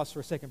 Save the applause for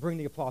a second. Bring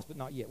the applause, but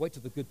not yet. Wait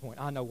till the good point.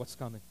 I know what's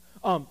coming.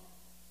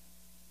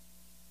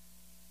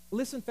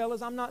 Listen,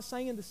 fellas, I'm not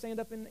saying to stand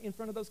up in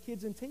front of those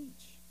kids and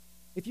teach.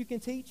 If you can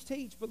teach,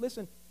 teach. But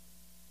listen,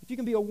 if you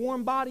can be a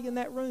warm body in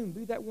that room,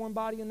 be that warm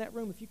body in that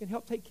room. If you can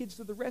help take kids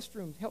to the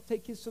restroom, help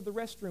take kids to the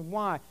restroom.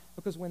 Why?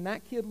 Because when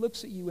that kid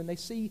looks at you and they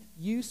see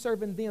you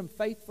serving them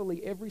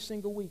faithfully every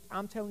single week,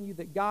 I'm telling you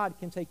that God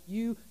can take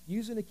you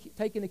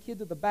taking a kid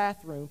to the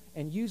bathroom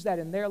and use that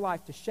in their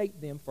life to shape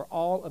them for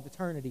all of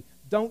eternity.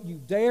 Don't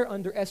you dare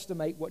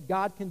underestimate what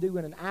God can do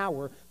in an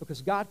hour,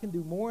 because God can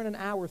do more in an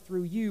hour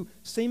through you,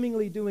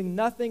 seemingly doing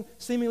nothing,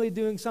 seemingly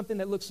doing something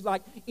that looks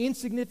like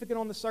insignificant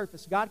on the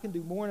surface. God can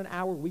do more in an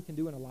hour we can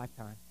do in a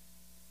lifetime.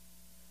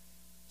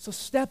 So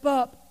step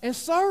up and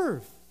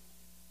serve.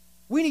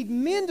 We need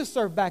men to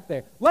serve back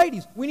there.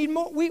 Ladies, we need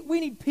more. We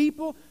need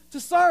people to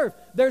serve.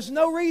 There's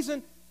no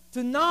reason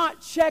to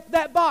not check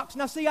that box.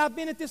 Now, see, I've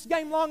been at this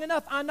game long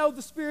enough. I know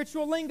the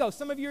spiritual lingo.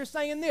 Some of you are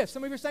saying this.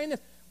 Some of you are saying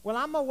this. Well,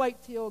 I'm going to wait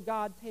till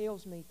God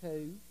tells me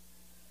to.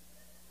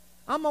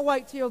 I'm going to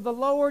wait till the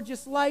Lord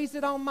just lays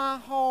it on my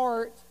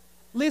heart.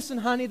 Listen,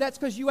 honey, that's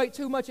because you ate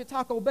too much at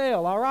Taco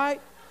Bell, all right?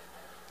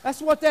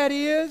 That's what that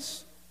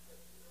is.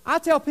 I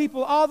tell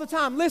people all the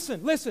time,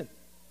 listen.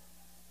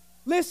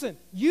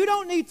 You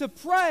don't need to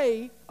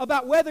pray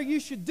about whether you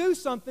should do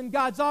something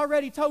God's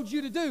already told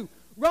you to do.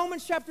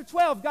 Romans chapter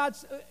 12, God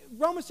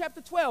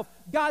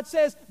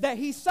says that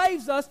He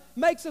saves us,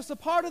 makes us a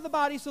part of the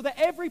body so that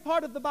every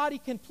part of the body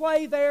can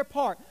play their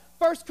part.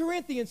 1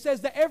 Corinthians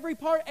says that every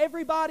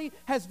body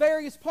has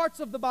various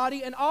parts of the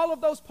body, and all of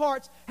those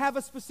parts have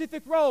a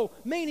specific role,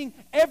 meaning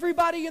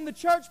everybody in the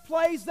church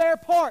plays their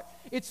part.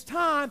 It's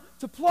time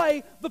to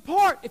play the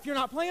part if you're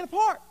not playing a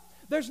part.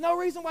 There's no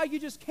reason why you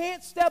just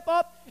can't step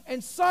up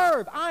and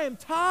serve. I am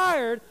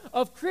tired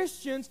of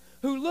Christians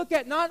who look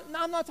at,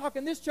 I'm not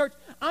talking this church,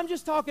 I'm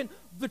just talking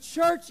the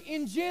church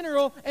in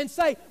general and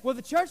say, well,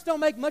 the church don't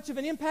make much of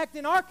an impact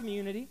in our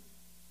community.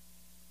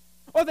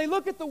 Or they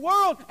look at the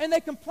world and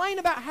they complain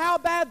about how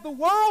bad the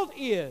world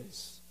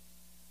is.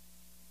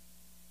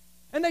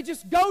 And they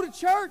just go to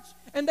church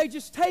and they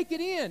just take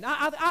it in.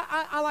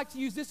 I like to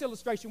use this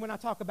illustration when I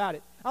talk about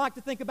it. I like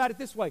to think about it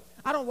this way.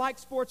 I don't like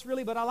sports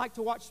really, but I like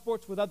to watch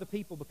sports with other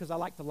people because I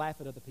like to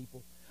laugh at other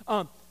people.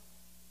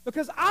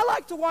 Because I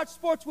like to watch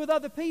sports with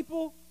other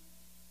people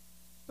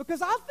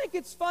because I think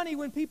it's funny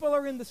when people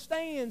are in the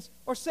stands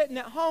or sitting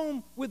at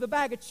home with a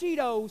bag of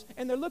Cheetos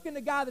and they're looking at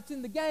the guy that's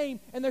in the game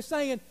and they're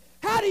saying,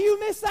 how do you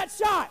miss that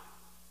shot?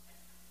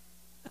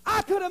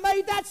 I could have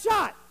made that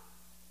shot.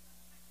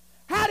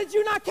 How did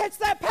you not catch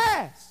that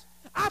pass?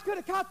 I could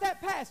have caught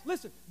that pass.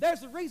 Listen,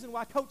 there's a reason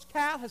why Coach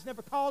Cal has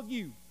never called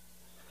you.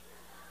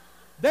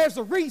 There's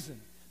a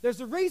reason. There's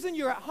a reason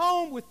you're at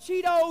home with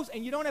Cheetos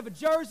and you don't have a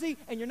jersey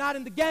and you're not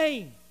in the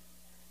game.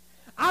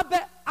 I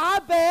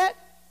bet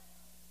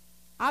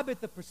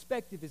the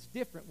perspective is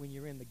different when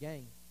you're in the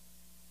game.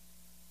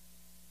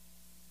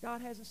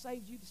 God hasn't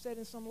saved you to sit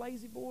in some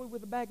lazy boy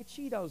with a bag of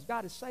Cheetos.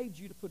 God has saved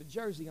you to put a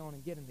jersey on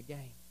and get in the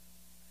game.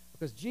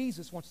 Because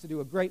Jesus wants to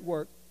do a great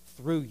work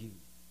through you.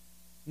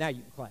 Now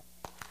you can clap.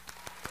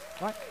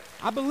 Right?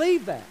 I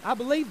believe that. I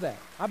believe that.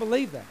 I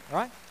believe that.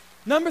 Right?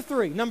 Number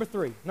three.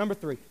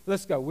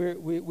 Let's go.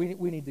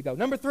 We need to go.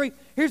 Number 3,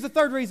 here's the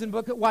third reason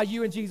why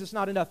you and Jesus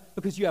not enough.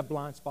 Because you have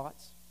blind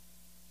spots.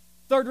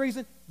 Third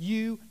reason,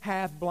 you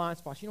have blind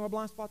spots. You know what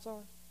blind spots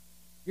are?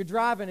 You're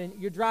driving,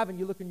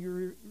 you look in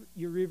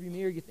your rearview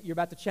mirror, you're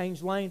about to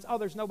change lanes. Oh,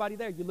 there's nobody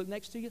there. You look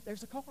next to you,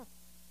 there's a car.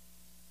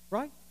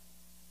 Right?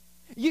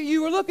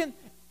 You were looking,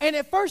 and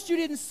at first you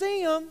didn't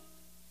see them,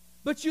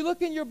 but you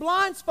look in your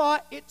blind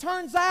spot, it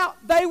turns out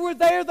they were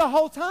there the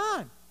whole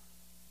time.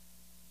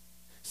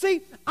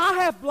 See, I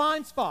have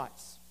blind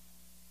spots.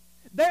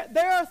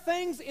 There are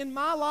things in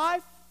my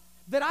life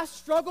that I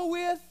struggle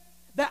with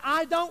that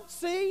I don't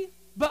see,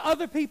 but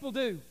other people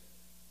do.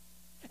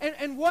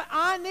 And what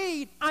I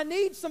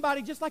need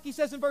somebody, just like he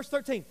says in verse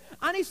 13,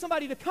 I need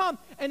somebody to come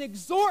and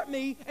exhort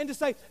me and to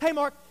say, hey,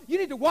 Mark, you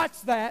need to watch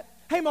that.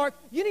 Hey, Mark,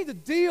 you need to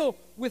deal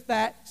with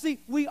that. See,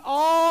 we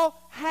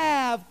all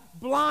have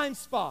blind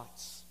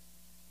spots.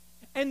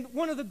 And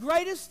one of the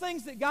greatest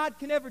things that God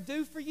can ever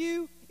do for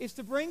you is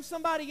to bring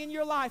somebody in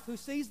your life who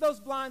sees those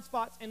blind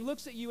spots and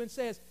looks at you and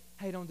says,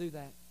 hey, don't do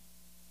that.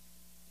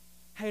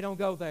 Hey, don't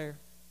go there.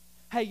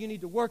 Hey, you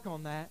need to work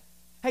on that.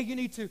 Hey, you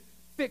need to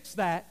fix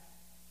that.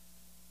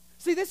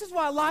 See, this is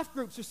why life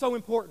groups are so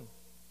important.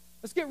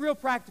 Let's get real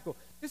practical.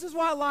 This is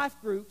why life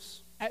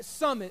groups at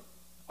Summit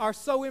are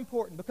so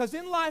important. Because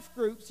in life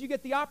groups, you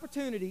get the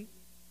opportunity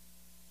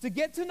to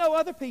get to know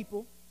other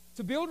people,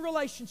 to build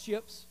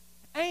relationships,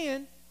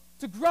 and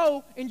to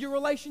grow in your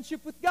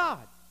relationship with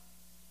God.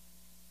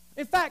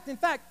 In fact,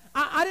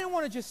 I didn't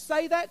want to just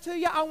say that to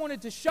you. I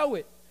wanted to show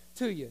it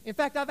to you. In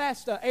fact, I've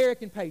asked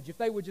Eric and Paige if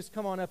they would just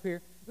come on up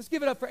here. Let's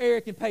give it up for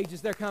Eric and Paige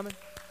as they're coming.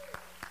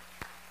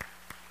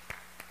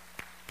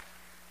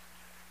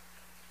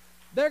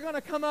 They're going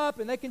to come up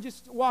and they can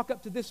just walk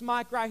up to this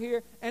mic right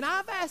here. And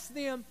I've asked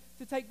them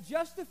to take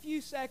just a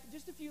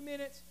few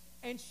minutes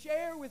and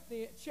share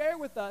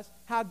with us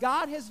how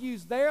God has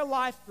used their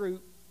life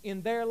group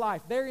in their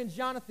life. They're in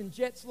Jonathan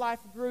Jett's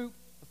life group,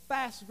 a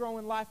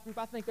fast-growing life group.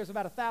 I think there's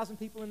about 1,000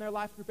 people in their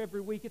life group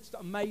every week. It's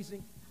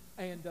amazing.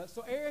 And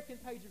so Eric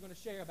and Paige are going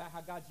to share about how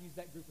God's used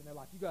that group in their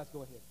life. You guys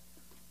go ahead.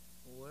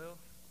 Well,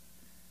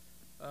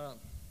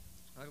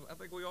 I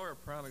think we are a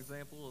prime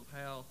example of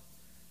how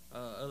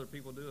other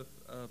people do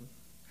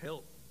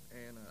help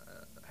and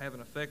have an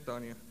effect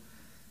on you.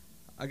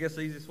 I guess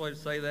the easiest way to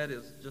say that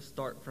is just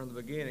start from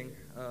the beginning.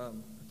 The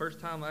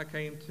first time I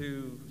came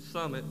to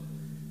Summit,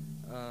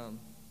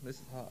 this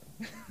is hot,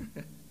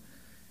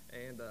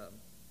 and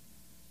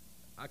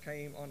I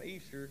came on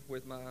Easter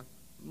with my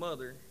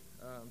mother.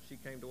 She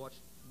came to watch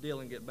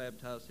Dylan get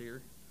baptized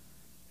here,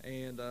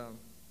 and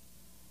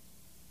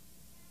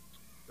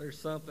there's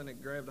something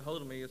that grabbed a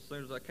hold of me as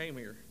soon as I came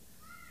here.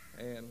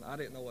 And I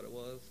didn't know what it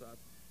was.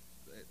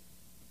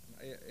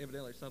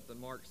 Evidently something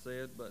Mark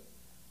said, but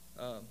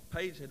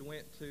Paige had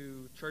went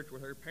to church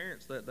with her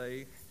parents that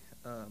day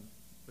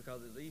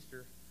because it was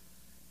Easter.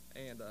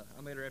 And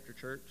I met her after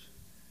church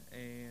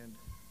and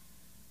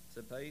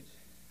said, Paige,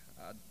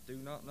 I do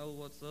not know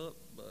what's up,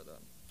 but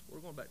we're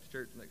going back to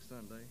church next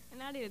Sunday.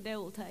 And I did a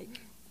double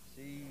take.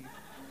 She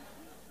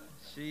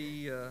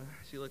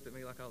looked at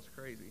me like I was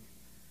crazy.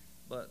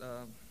 But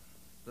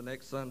the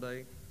next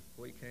Sunday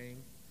we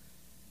came.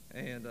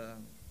 And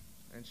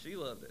she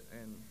loved it.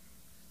 And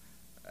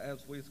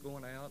as we was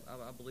going out,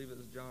 I believe it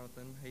was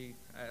Jonathan. He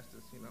asked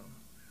us,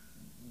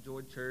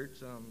 enjoyed church,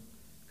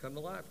 come to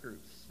life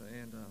groups.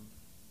 And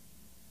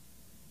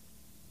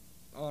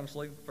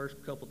honestly, the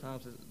first couple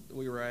times that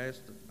we were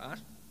asked,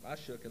 I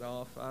shook it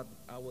off.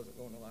 I wasn't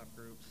going to life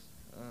groups.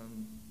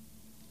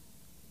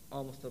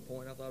 Almost to a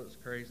point I thought it was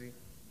crazy.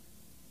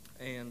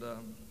 And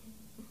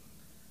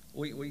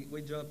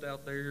we jumped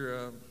out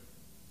there.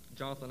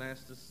 Jonathan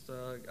asked us,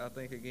 I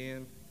think,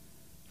 again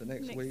the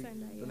next week,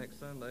 Sunday, the yeah. next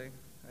Sunday.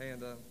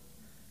 And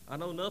I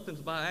know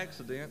nothing's by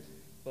accident,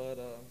 but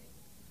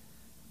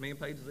me and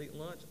Paige was eating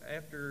lunch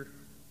after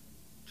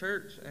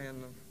church,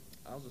 and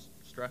I was just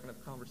striking up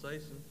a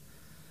conversation.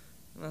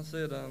 And I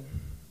said,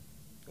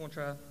 want to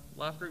try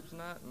life groups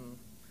tonight? And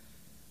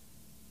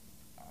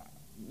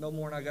no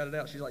more than I got it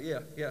out. She's like, yeah,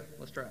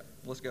 let's try it.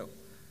 Let's go.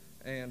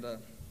 And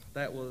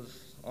that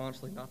was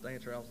honestly not the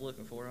answer I was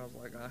looking for. I was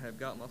like, I have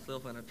got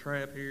myself in a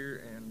trap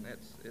here, and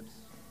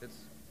it's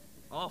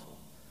awful.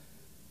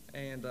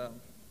 And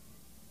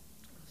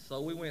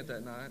so we went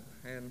that night,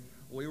 and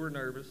we were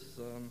nervous.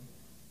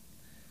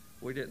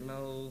 We didn't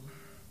know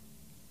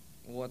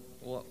what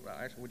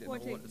actually we didn't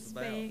What know to what it's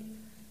about. expect.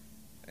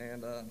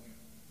 And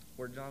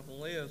where Jonathan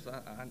lives,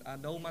 I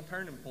know my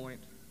turning point.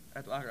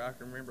 I can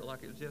remember it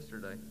like it was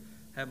yesterday.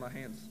 Had my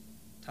hands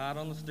tied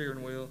on the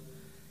steering wheel,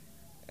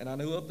 and I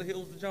knew up the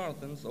hills to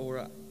Jonathan's,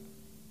 or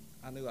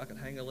I knew I could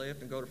hang a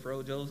left and go to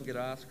Frojo's and get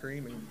ice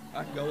cream, and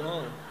I could go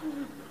home.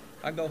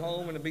 I'd go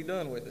home and be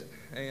done with it.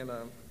 And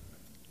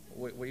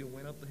we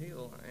went up the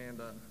hill,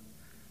 and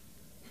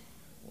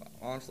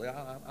honestly,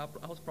 I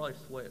was probably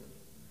sweating.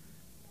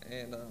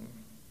 And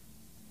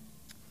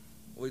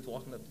we was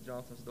walking up to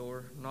Jonathan's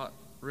door, not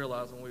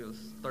realizing we was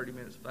 30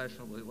 minutes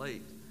fashionably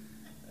late.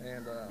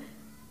 And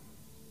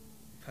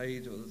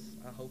Paige was,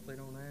 I hope they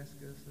don't ask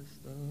us this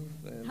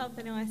stuff. And Hope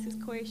they don't ask us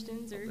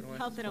questions, or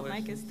hope they don't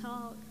make us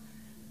talk.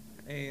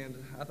 And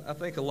I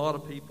think a lot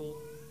of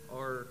people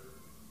are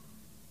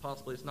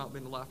possibly, it's not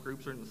been to life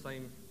groups, or in the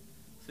same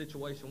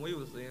situation we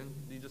was in.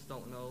 You just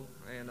don't know.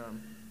 And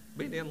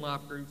being in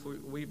life groups,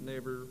 we've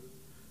never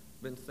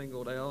been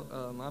singled out.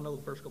 I know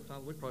the first couple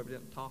times we probably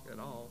didn't talk at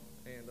all.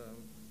 And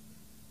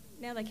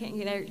Now they can't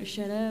get Eric to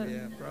shut up.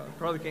 yeah,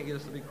 probably can't get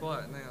us to be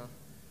quiet now.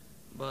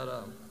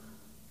 But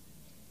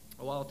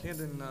while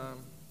attending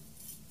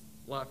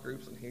life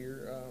groups in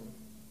here,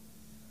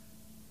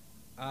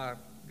 I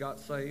got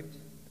saved,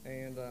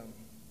 and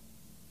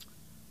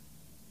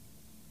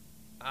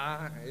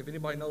if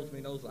anybody knows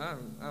me, knows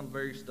I'm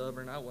very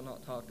stubborn. I will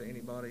not talk to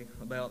anybody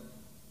about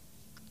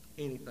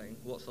anything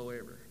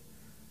whatsoever.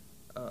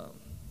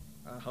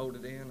 I hold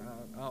it in.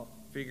 I'll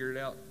figure it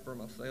out for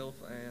myself,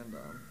 and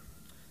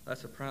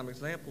that's a prime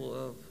example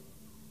of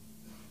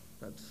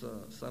that's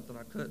something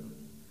I couldn't.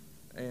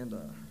 And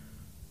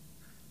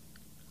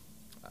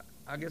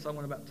I guess I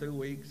went about 2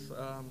 weeks,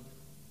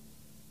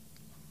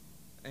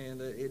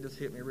 and it just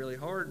hit me really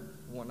hard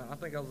one night. I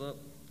think I was up,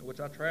 which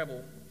I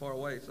travel far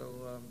away,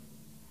 so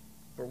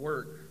for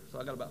work, so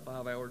I got about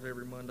 5 hours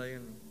every Monday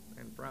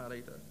and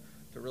Friday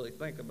to really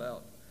think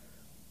about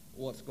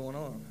what's going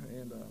on.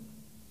 And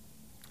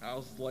I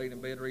was laying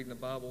in bed reading the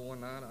Bible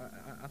one night.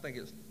 I think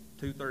it's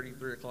 2:30,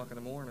 3 o'clock in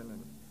the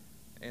morning,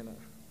 and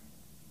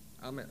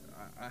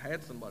I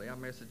had somebody. I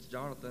messaged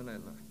Jonathan,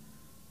 and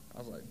I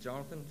was like,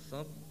 Jonathan,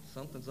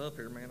 something's up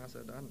here, man. I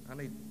said, I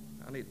need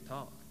to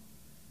talk.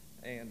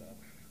 And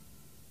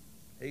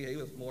he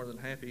was more than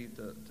happy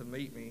to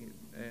meet me,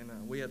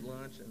 and we had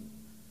lunch, and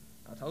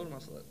I told him, I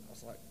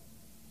was like,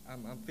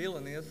 I'm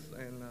feeling this,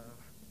 and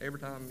every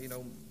time,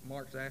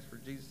 Mark's asked for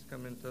Jesus to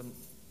come into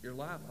your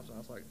life, I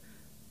was like,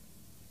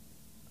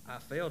 I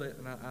felt it,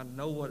 and I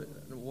know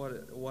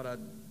what I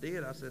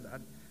did. I said,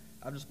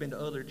 I've just been to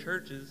other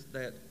churches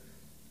that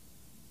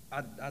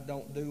I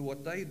don't do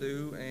what they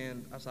do,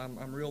 and I said,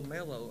 I'm real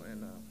mellow,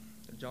 and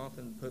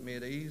Jonathan put me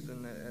at ease,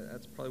 and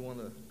that's probably one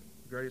of the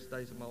greatest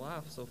days of my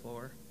life so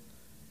far.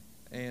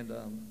 And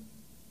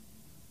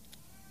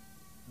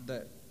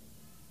that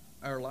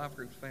our life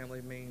groups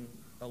family mean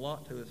a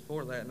lot to us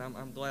for that, and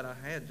I'm glad I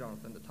had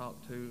Jonathan to talk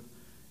to.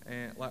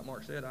 And like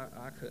Mark said,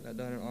 I couldn't have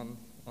done it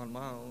on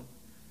my own.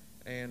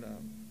 And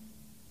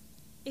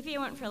If it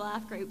weren't for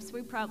life groups,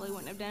 we probably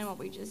wouldn't have done what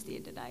we just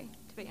did today,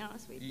 to be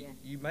honest with you.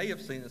 you may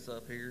have seen us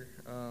up here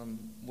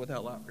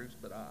without life groups,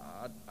 but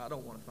I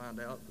don't want to find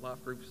out.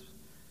 Life groups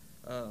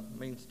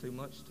means too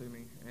much to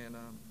me, and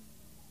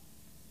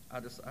I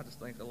just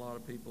think a lot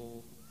of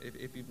people,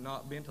 if you've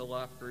not been to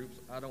life groups,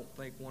 I don't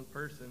think one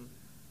person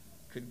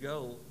could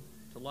go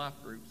to life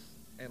groups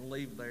and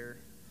leave there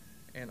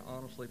and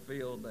honestly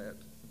feel that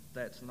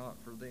that's not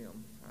for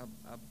them.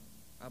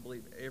 I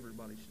believe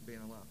everybody should be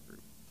in a life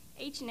group.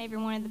 Each and every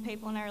one of the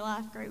people in our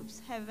life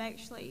groups have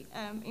actually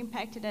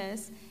impacted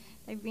us.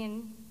 They've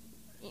been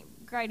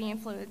great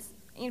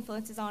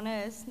influences on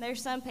us.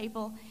 There's some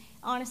people,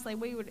 honestly,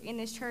 in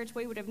this church,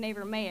 we would have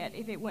never met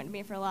if it wouldn't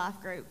been for life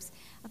groups.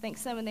 I think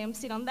some of them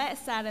sit on that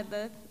side of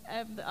the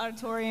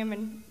auditorium,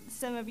 and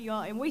some of you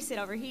all, and we sit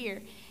over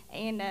here.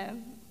 And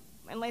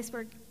unless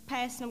we're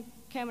passing them,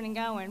 coming and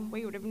going,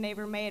 we would have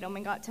never met them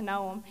and got to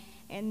know them.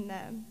 And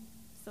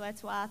so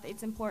that's why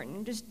it's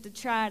important just to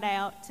try it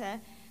out.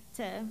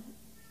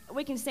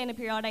 We can stand up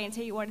here all day and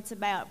tell you what it's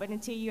about, but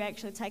until you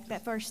actually take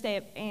that first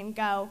step and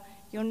go,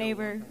 you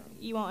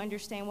won't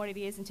understand what it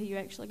is until you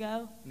actually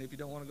go. And if you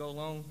don't want to go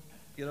alone,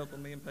 get up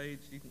on me and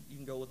Paige. You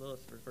can go with us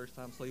for the first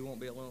time, so you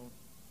won't be alone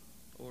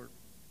or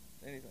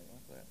anything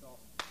like that.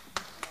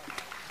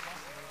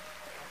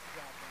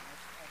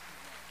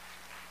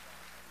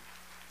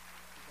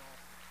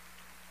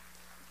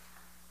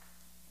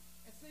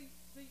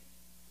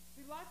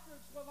 See, life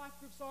groups, what life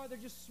groups are, they're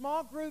just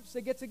small groups.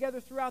 They get together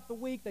throughout the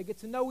week. They get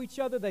to know each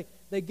other.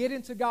 They get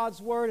into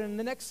God's Word. And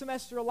the next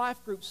semester of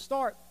life groups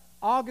start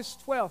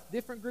August 12th.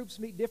 Different groups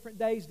meet different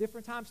days,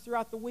 different times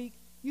throughout the week.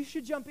 You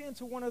should jump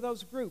into one of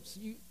those groups.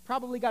 You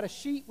probably got a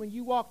sheet when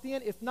you walked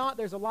in. If not,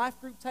 there's a life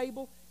group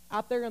table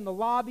out there in the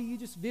lobby. You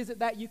just visit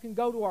that. You can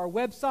go to our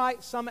website,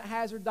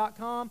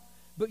 summithazard.com.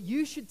 But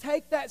you should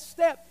take that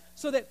step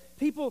so that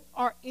people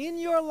are in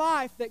your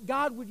life that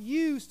God would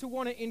use to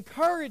want to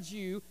encourage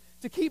you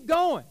to keep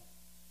going.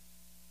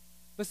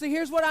 But see,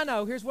 here's what I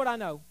know. Here's what I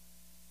know.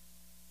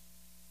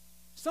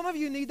 Some of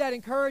you need that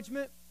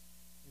encouragement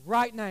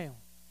right now.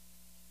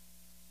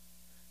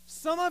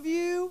 Some of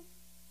you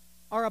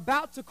are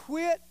about to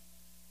quit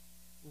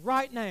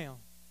right now.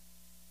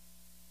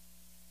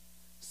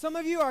 Some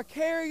of you are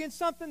carrying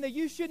something that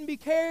you shouldn't be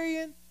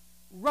carrying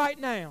right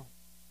now.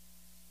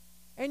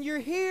 And you're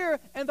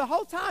here, and the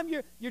whole time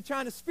you're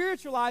trying to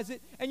spiritualize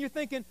it, and you're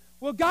thinking,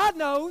 well, God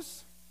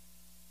knows.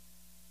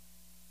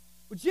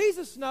 Well,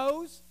 Jesus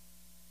knows.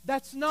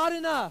 That's not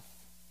enough.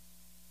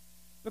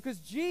 Because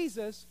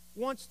Jesus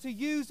wants to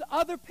use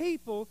other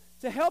people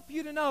to help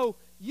you to know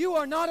you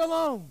are not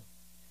alone.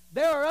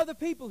 There are other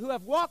people who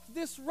have walked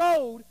this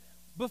road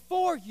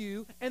before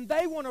you, and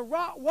they want to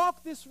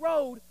walk this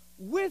road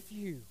with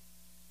you.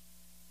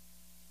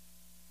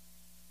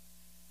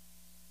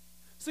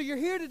 So you're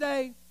here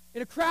today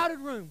in a crowded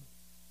room.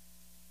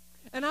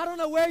 And I don't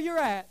know where you're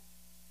at,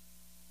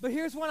 but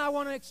here's what I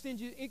want to extend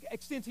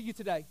to you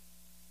today.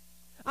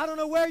 I don't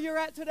know where you're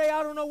at today.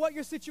 I don't know what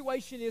your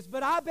situation is,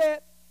 but I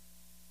bet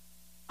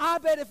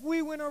if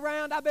we went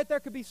around, I bet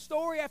there could be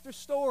story after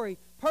story.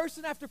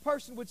 Person after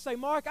person would say,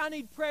 Mark, I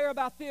need prayer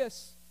about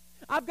this.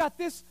 I've got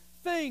this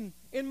thing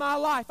in my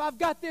life. I've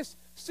got this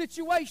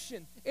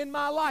situation in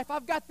my life.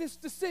 I've got this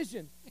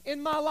decision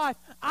in my life.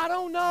 I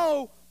don't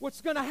know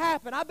what's going to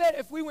happen. I bet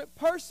if we went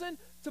person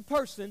to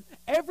person,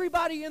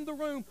 everybody in the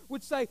room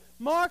would say,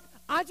 Mark,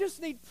 I just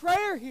need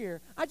prayer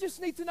here. I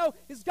just need to know,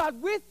 is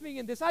God with me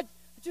in this? I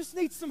just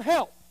need some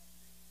help.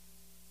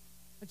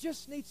 I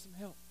just need some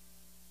help.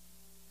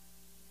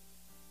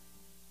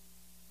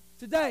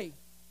 Today,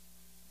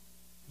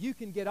 you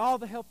can get all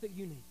the help that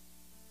you need.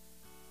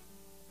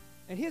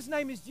 And His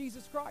name is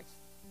Jesus Christ.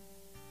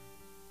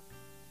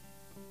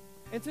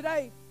 And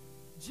today,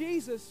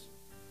 Jesus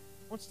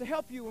wants to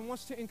help you and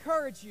wants to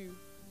encourage you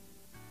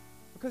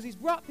because He's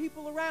brought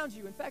people around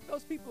you. In fact,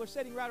 those people are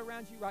sitting right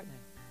around you right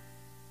now.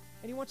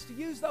 And He wants to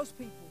use those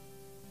people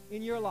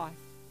in your life.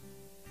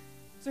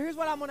 So here's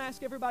what I'm going to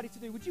ask everybody to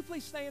do. Would you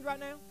please stand right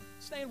now?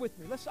 Stand with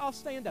me. Let's all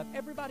stand up.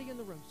 Everybody in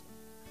the room stand.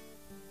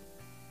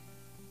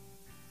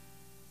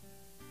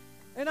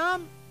 And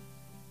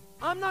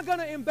I'm not going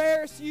to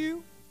embarrass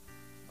you.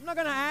 I'm not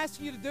going to ask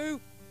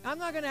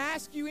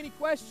you any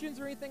questions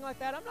or anything like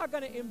that. I'm not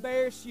going to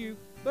embarrass you.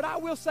 But I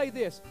will say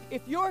this.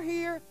 If you're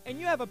here and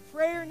you have a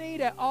prayer need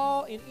at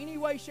all in any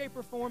way, shape,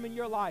 or form in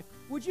your life,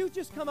 would you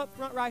just come up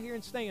front right here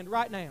and stand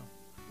right now?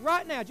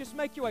 Right now, just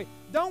make your way.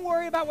 Don't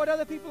worry about what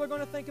other people are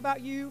going to think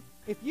about you.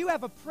 If you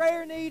have a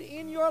prayer need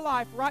in your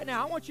life right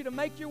now, I want you to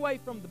make your way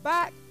from the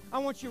back. I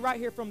want you right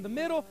here from the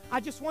middle. I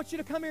just want you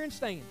to come here and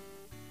stand.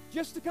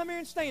 Just to come here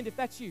and stand if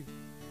that's you.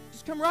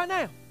 Just come right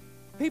now.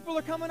 People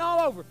are coming all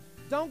over.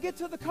 Don't get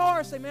to the car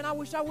and say, man, I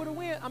wish I would have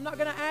went. I'm not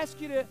going to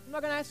ask you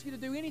to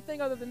do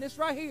anything other than this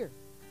right here.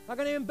 I'm not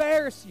going to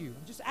embarrass you.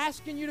 I'm just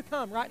asking you to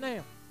come right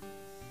now.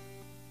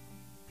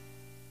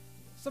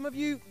 Some of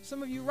you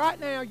right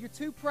now, you're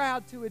too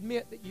proud to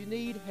admit that you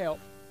need help.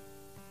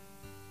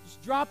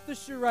 Just drop the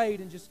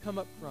charade and just come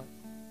up front.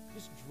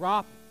 Just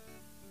drop it.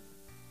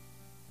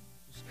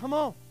 Just come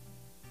on.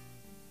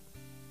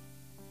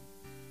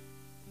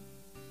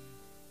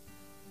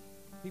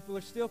 People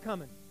are still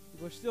coming.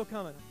 People are still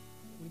coming.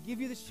 I'm going to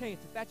give you this chance.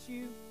 If that's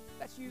you,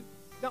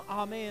 don't,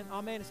 oh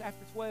man, it's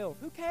after 12.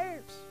 Who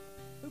cares?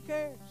 Who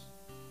cares?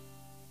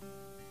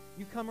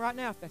 You come right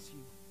now if that's you.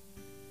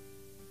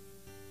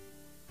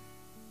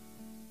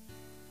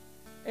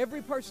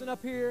 Every person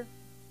up here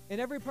and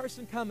every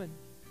person coming,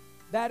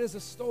 that is a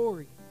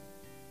story.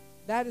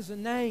 That is a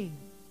name.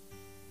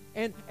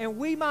 And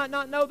we might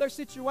not know their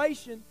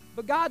situation,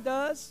 but God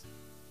does.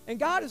 And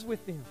God is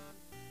with them.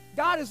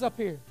 God is up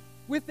here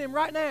with them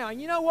right now.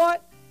 And you know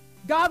what?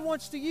 God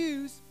wants to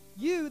use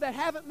you that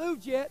haven't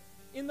moved yet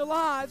in the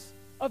lives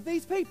of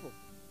these people.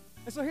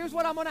 And so here's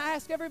what I'm going to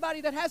ask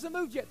everybody that hasn't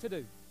moved yet to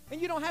do.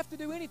 And you don't have to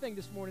do anything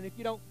this morning if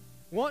you don't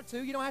want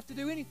to. You don't have to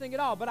do anything at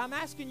all. But I'm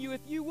asking you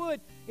if you would,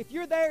 if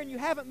you're there and you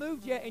haven't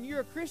moved yet and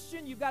you're a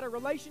Christian, you've got a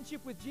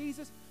relationship with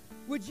Jesus,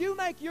 would you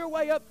make your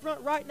way up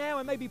front right now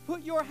and maybe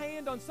put your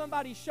hand on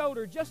somebody's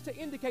shoulder just to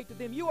indicate to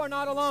them you are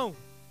not alone?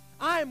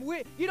 I am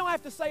with. You don't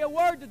have to say a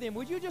word to them.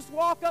 Would you just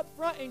walk up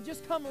front and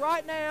just come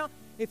right now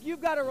if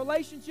you've got a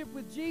relationship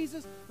with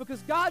Jesus,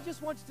 because God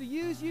just wants to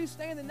use you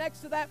standing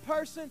next to that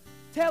person,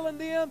 telling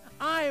them,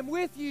 I am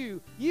with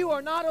you. You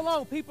are not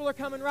alone. People are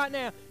coming right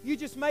now. You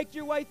just make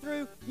your way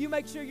through. You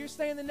make sure you're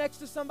standing next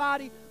to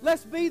somebody.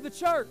 Let's be the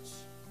church.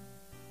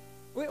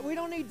 We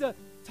don't need to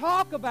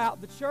talk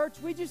about the church.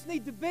 We just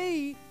need to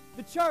be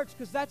the church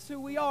because that's who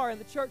we are, and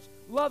the church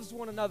loves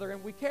one another,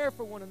 and we care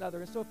for one another.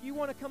 And so if you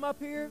want to come up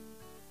here,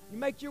 you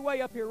make your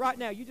way up here right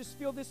now. You just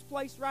feel this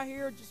place right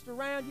here, just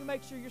around. You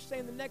make sure you're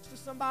standing next to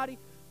somebody.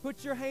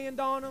 Put your hand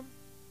on them.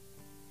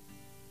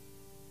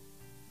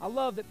 I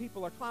love that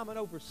people are climbing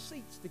over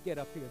seats to get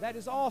up here. That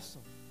is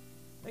awesome.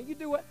 And you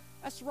do what?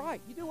 That's right.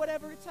 You do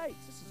whatever it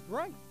takes. This is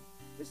great.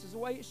 This is the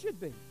way it should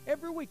be.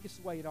 Every week is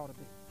the way it ought to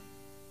be.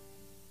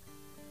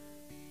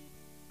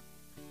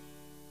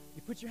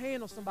 You put your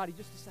hand on somebody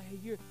just to say,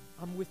 hey,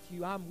 I'm with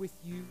you. I'm with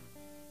you.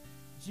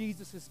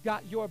 Jesus has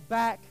got your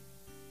back,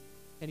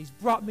 and He's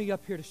brought me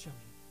up here to show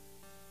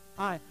you.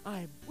 I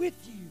am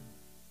with you.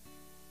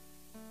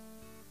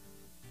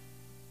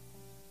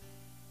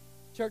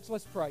 Church,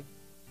 let's pray.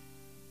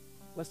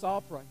 Let's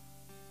all pray.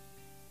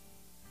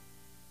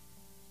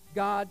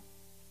 God,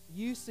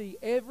 you see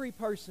every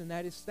person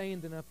that is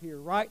standing up here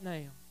right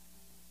now.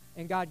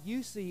 And God,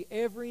 you see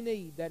every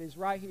need that is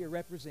right here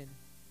represented.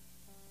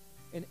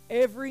 And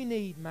every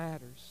need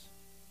matters.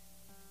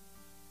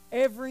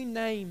 Every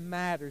name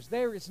matters.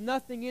 There is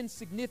nothing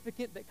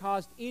insignificant that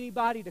caused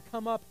anybody to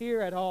come up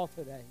here at all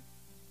today.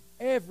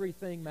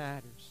 Everything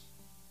matters.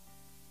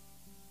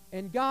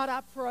 And God,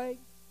 I pray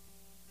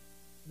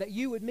that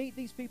you would meet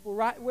these people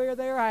right where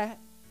they're at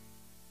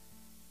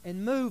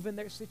and move in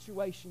their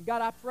situation.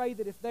 God, I pray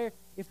that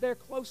if they're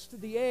close to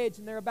the edge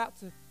and they're about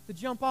to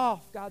jump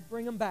off, God,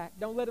 bring them back.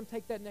 Don't let them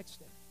take that next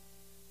step.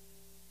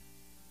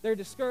 They're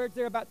discouraged,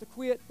 they're about to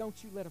quit, don't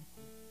you let them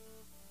quit.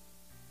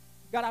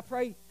 God, I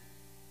pray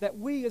that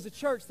we as a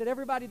church, that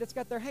everybody that's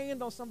got their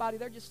hand on somebody,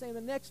 they're just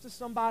standing next to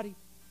somebody,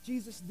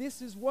 Jesus,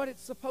 this is what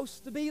it's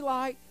supposed to be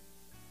like.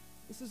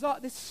 This is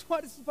what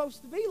it's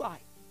supposed to be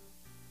like.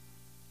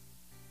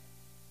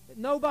 That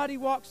nobody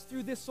walks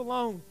through this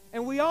alone,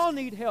 and we all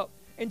need help.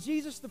 And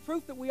Jesus, the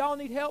proof that we all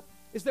need help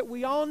is that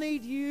we all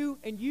need you,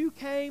 and you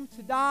came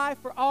to die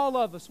for all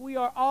of us. We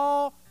are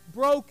all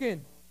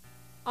broken.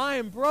 I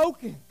am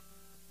broken.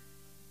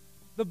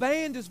 The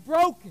band is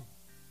broken.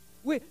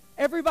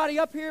 Everybody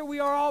up here, we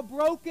are all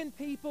broken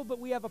people, but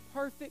we have a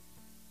perfect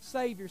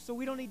Savior, so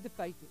we don't need to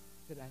fake it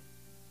today.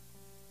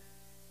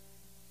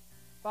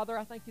 Father,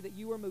 I thank you that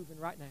you are moving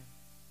right now.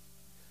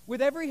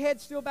 With every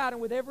head still bowed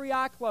and with every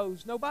eye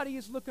closed, nobody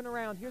is looking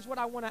around. Here's what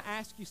I want to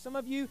ask you. Some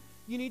of you,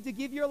 you need to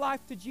give your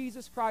life to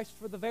Jesus Christ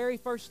for the very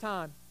first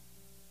time.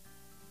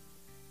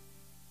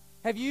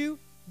 Have you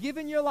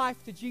given your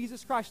life to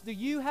Jesus Christ? Do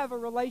you have a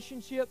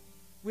relationship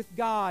with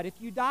God? If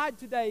you died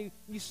today,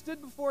 you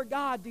stood before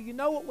God, do you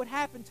know what would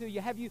happen to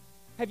you? Have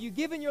you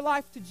given your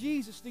life to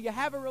Jesus? Do you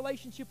have a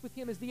relationship with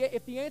Him? If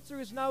the answer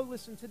is no,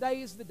 listen,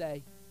 today is the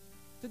day.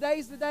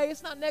 Today's the day.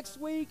 It's not next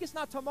week. It's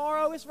not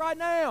tomorrow. It's right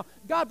now.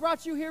 God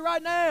brought you here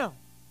right now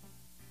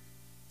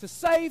to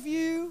save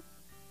you,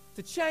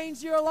 to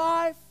change your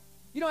life.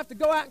 You don't have to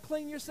go out and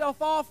clean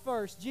yourself off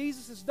first.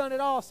 Jesus has done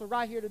it all, so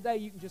right here today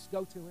you can just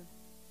go to Him.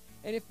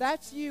 And if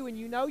that's you and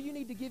you know you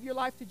need to give your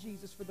life to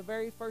Jesus for the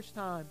very first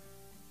time,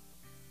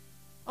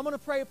 I'm going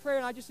to pray a prayer,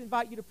 and I just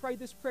invite you to pray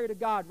this prayer to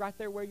God right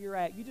there where you're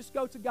at. You just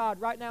go to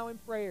God right now in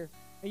prayer,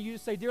 and you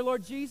just say, Dear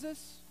Lord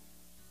Jesus,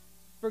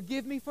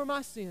 forgive me for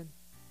my sin.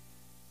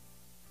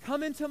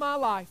 Come into my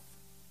life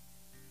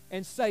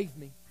and save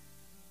me.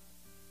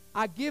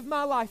 I give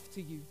my life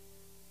to you.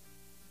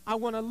 I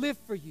want to live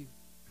for you.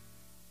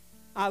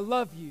 I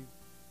love you.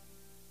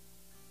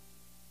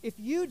 If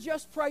you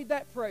just prayed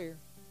that prayer,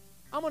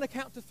 I'm going to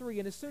count to 3,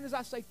 and as soon as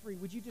I say 3,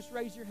 would you just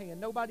raise your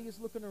hand? Nobody is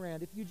looking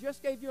around. If you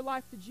just gave your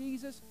life to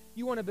Jesus,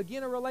 you want to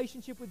begin a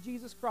relationship with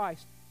Jesus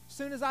Christ, as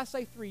soon as I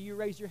say 3, you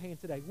raise your hand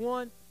today.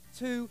 1,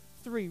 2,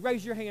 3.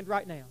 Raise your hand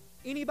right now.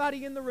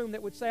 Anybody in the room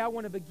that would say, I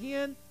want to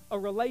begin a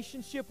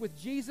relationship with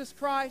Jesus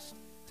Christ,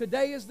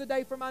 today is the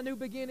day for my new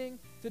beginning.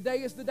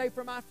 Today is the day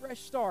for my fresh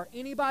start.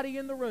 Anybody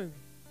in the room?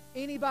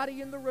 Anybody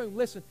in the room?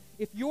 Listen,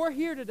 if you're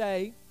here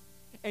today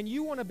and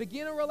you want to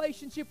begin a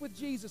relationship with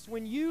Jesus,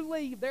 when you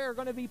leave, there are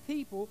going to be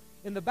people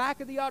in the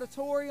back of the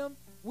auditorium.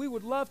 We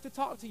would love to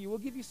talk to you. We'll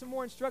give you some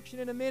more instruction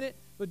in a minute,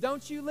 but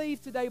don't you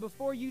leave today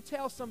before you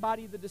tell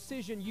somebody the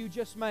decision you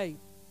just made.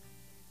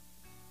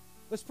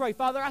 Let's pray.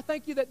 Father, I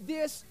thank you that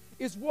this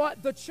is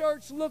what the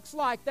church looks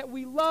like, that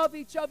we love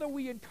each other,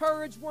 we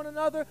encourage one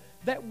another,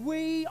 that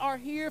we are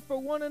here for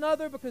one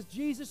another because,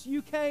 Jesus,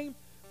 you came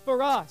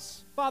for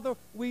us. Father,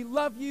 we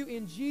love you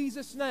in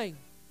Jesus' name.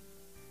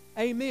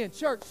 Amen.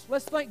 Church,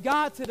 let's thank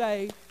God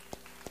today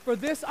for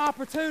this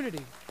opportunity.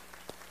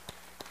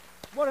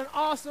 What an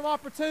awesome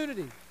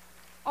opportunity.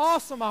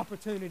 Awesome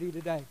opportunity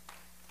today.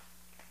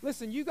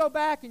 Listen, you go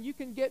back and you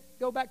can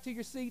go back to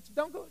your seats.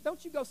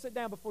 Don't you go sit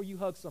down before you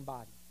hug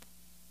somebody.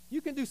 You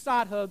can do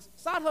side hugs.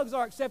 Side hugs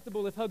are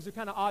acceptable if hugs are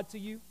kind of odd to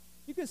you.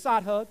 You can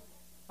side hug.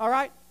 All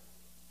right?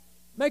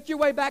 Make your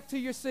way back to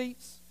your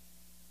seats.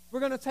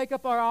 We're going to take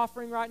up our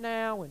offering right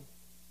now and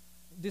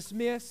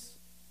dismiss.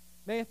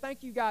 Man,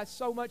 thank you guys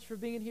so much for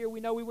being here. We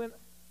know we went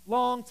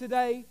long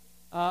today,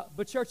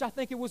 but church, I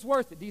think it was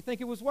worth it. Do you think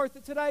it was worth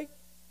it today?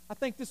 I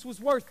think this was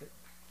worth it.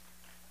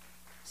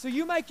 So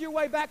you make your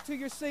way back to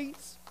your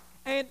seats,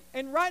 and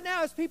right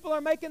now as people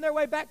are making their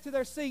way back to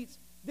their seats,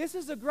 this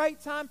is a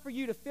great time for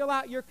you to fill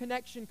out your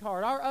connection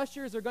card. Our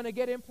ushers are going to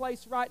get in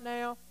place right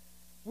now.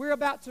 We're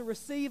about to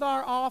receive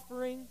our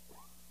offering.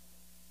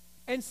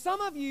 And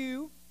some of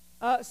you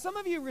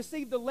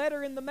received a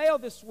letter in the mail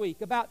this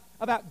week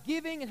about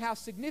giving and how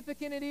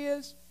significant it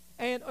is.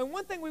 And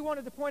one thing we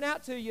wanted to point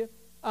out to you,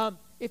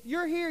 if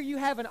you're here, you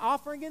have an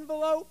offering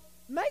envelope,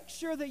 make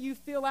sure that you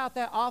fill out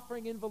that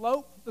offering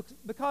envelope,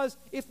 because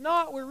if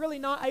not, we're really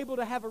not able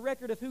to have a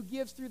record of who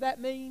gives through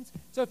that means.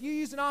 So if you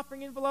use an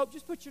offering envelope,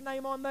 just put your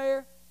name on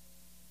there.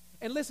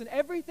 And listen,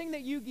 everything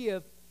that you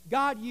give,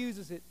 God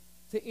uses it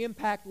to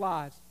impact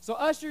lives. So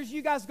ushers,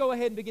 you guys go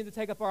ahead and begin to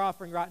take up our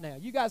offering right now.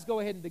 You guys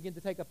go ahead and begin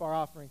to take up our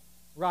offering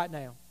right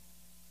now.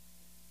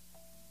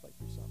 Play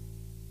through something.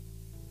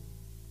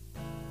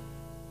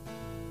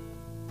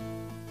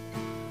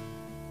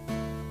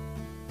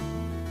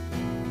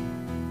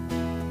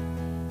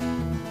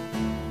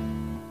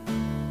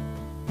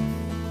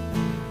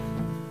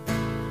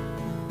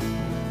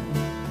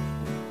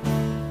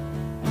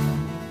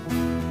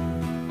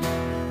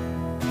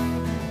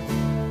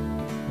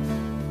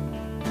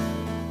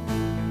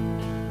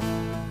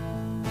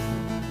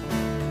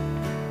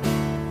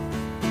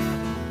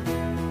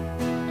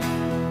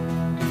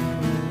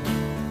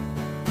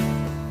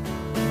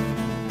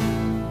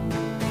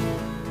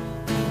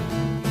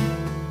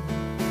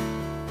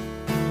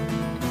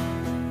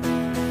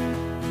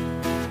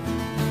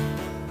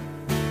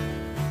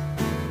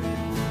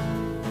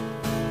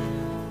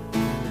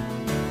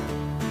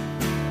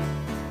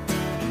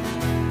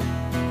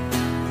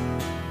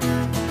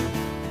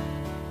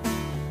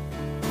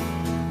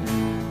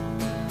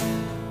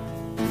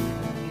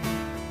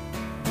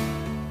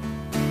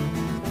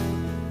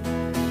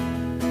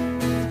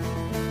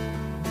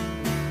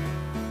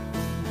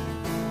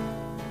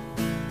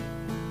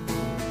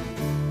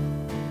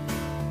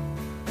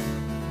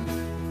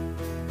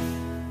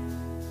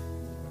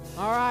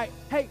 All right.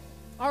 Hey,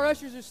 our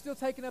ushers are still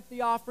taking up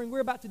the offering.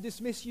 We're about to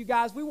dismiss you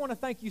guys. We want to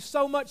thank you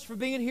so much for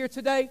being here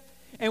today.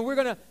 And we're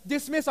going to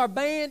dismiss. Our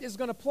band is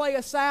going to play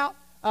us out.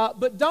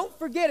 But don't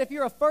forget, if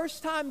you're a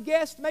first-time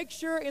guest, make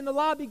sure in the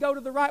lobby, go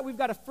to the right. We've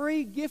got a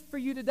free gift for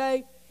you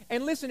today.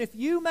 And listen, if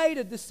you made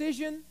a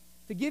decision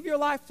to give your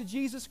life to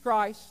Jesus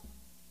Christ,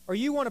 or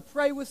you want to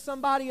pray with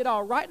somebody at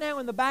all, right now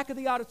in the back of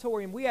the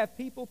auditorium, we have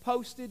people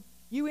posted.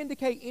 You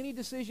indicate any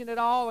decision at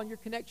all on your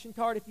connection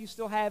card if you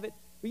still have it.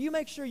 But you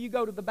make sure you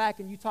go to the back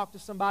and you talk to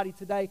somebody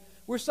today.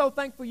 We're so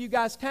thankful you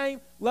guys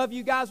came. Love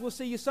you guys. We'll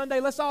see you Sunday.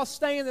 Let's all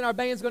stand, and our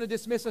band's going to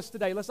dismiss us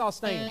today. Let's all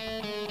stand.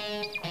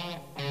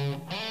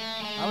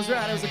 I was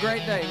right. It was a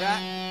great day,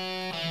 right?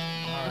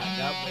 All right.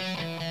 God bless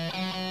you.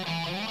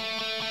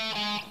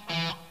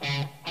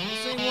 We'll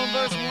sing one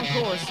verse and one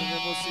chorus, and then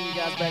we'll see you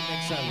guys back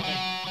next Sunday.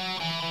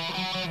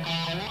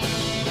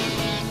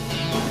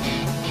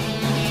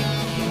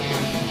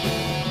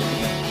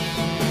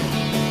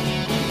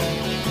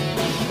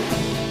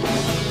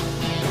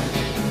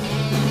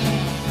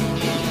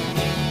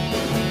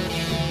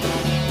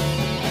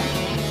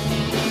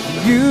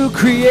 You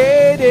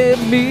created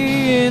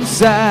me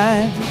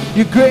inside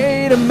your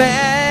great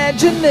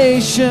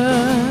imagination.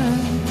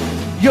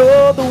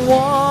 You're the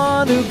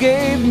one who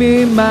gave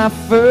me my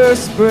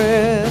first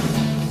breath.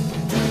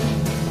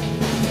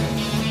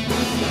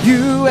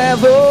 You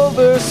have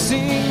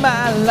overseen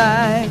my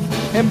life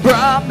and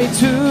brought me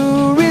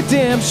to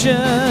redemption.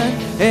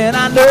 And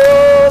I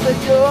know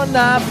that you're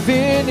not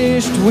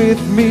finished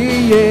with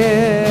me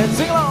yet.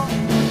 Sing along.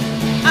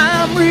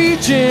 I'm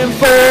reaching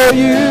for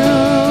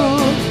you.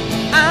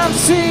 I'm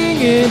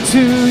singing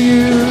to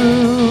you.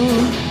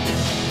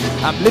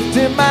 I'm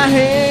lifting my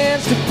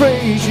hands to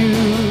praise you.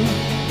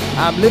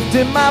 I'm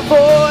lifting my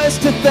voice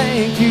to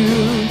thank you.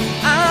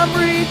 I'm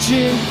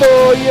reaching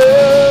for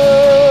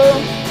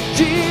you.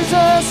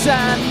 Jesus,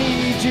 I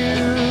need you.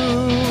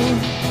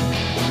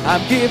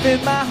 I'm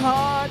giving my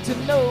heart to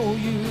know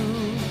you.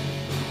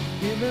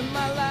 Giving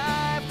my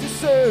life to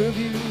serve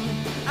you.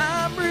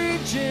 I'm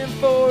reaching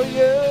for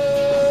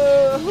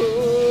you.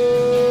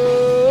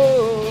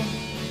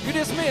 You're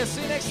dismissed.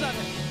 See you next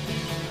Sunday.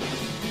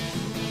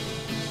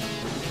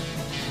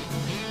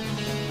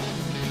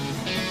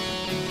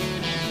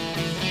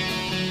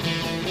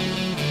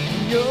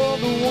 You're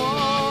the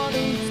one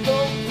who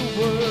spoke the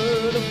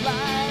word of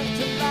life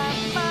to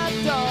light my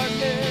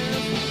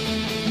darkness.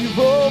 You've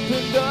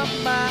opened up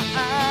my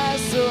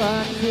eyes so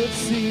I could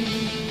see.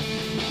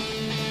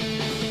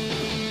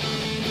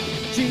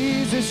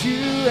 Jesus,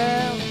 you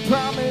have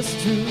promised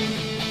to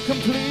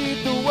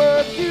complete the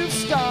work you've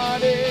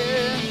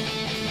started.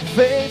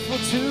 Faithful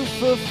to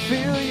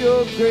fulfill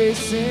your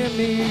grace in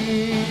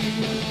me.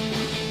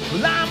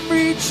 Well, I'm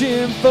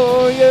reaching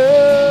for you.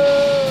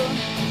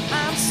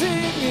 I'm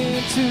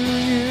singing to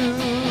you.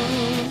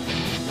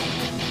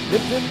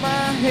 Lifting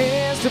my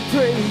hands to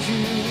praise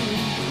you.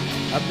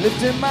 I'm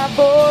lifting my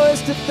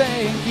voice to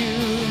thank you.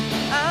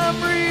 I'm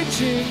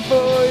reaching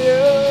for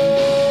you.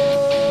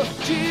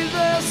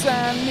 Jesus,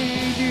 I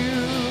need you.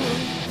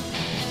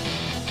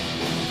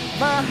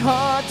 My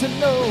heart to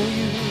know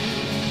you.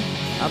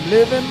 I'm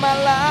living my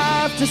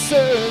life to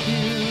serve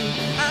you.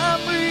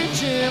 I'm reaching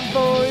searching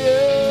for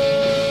you.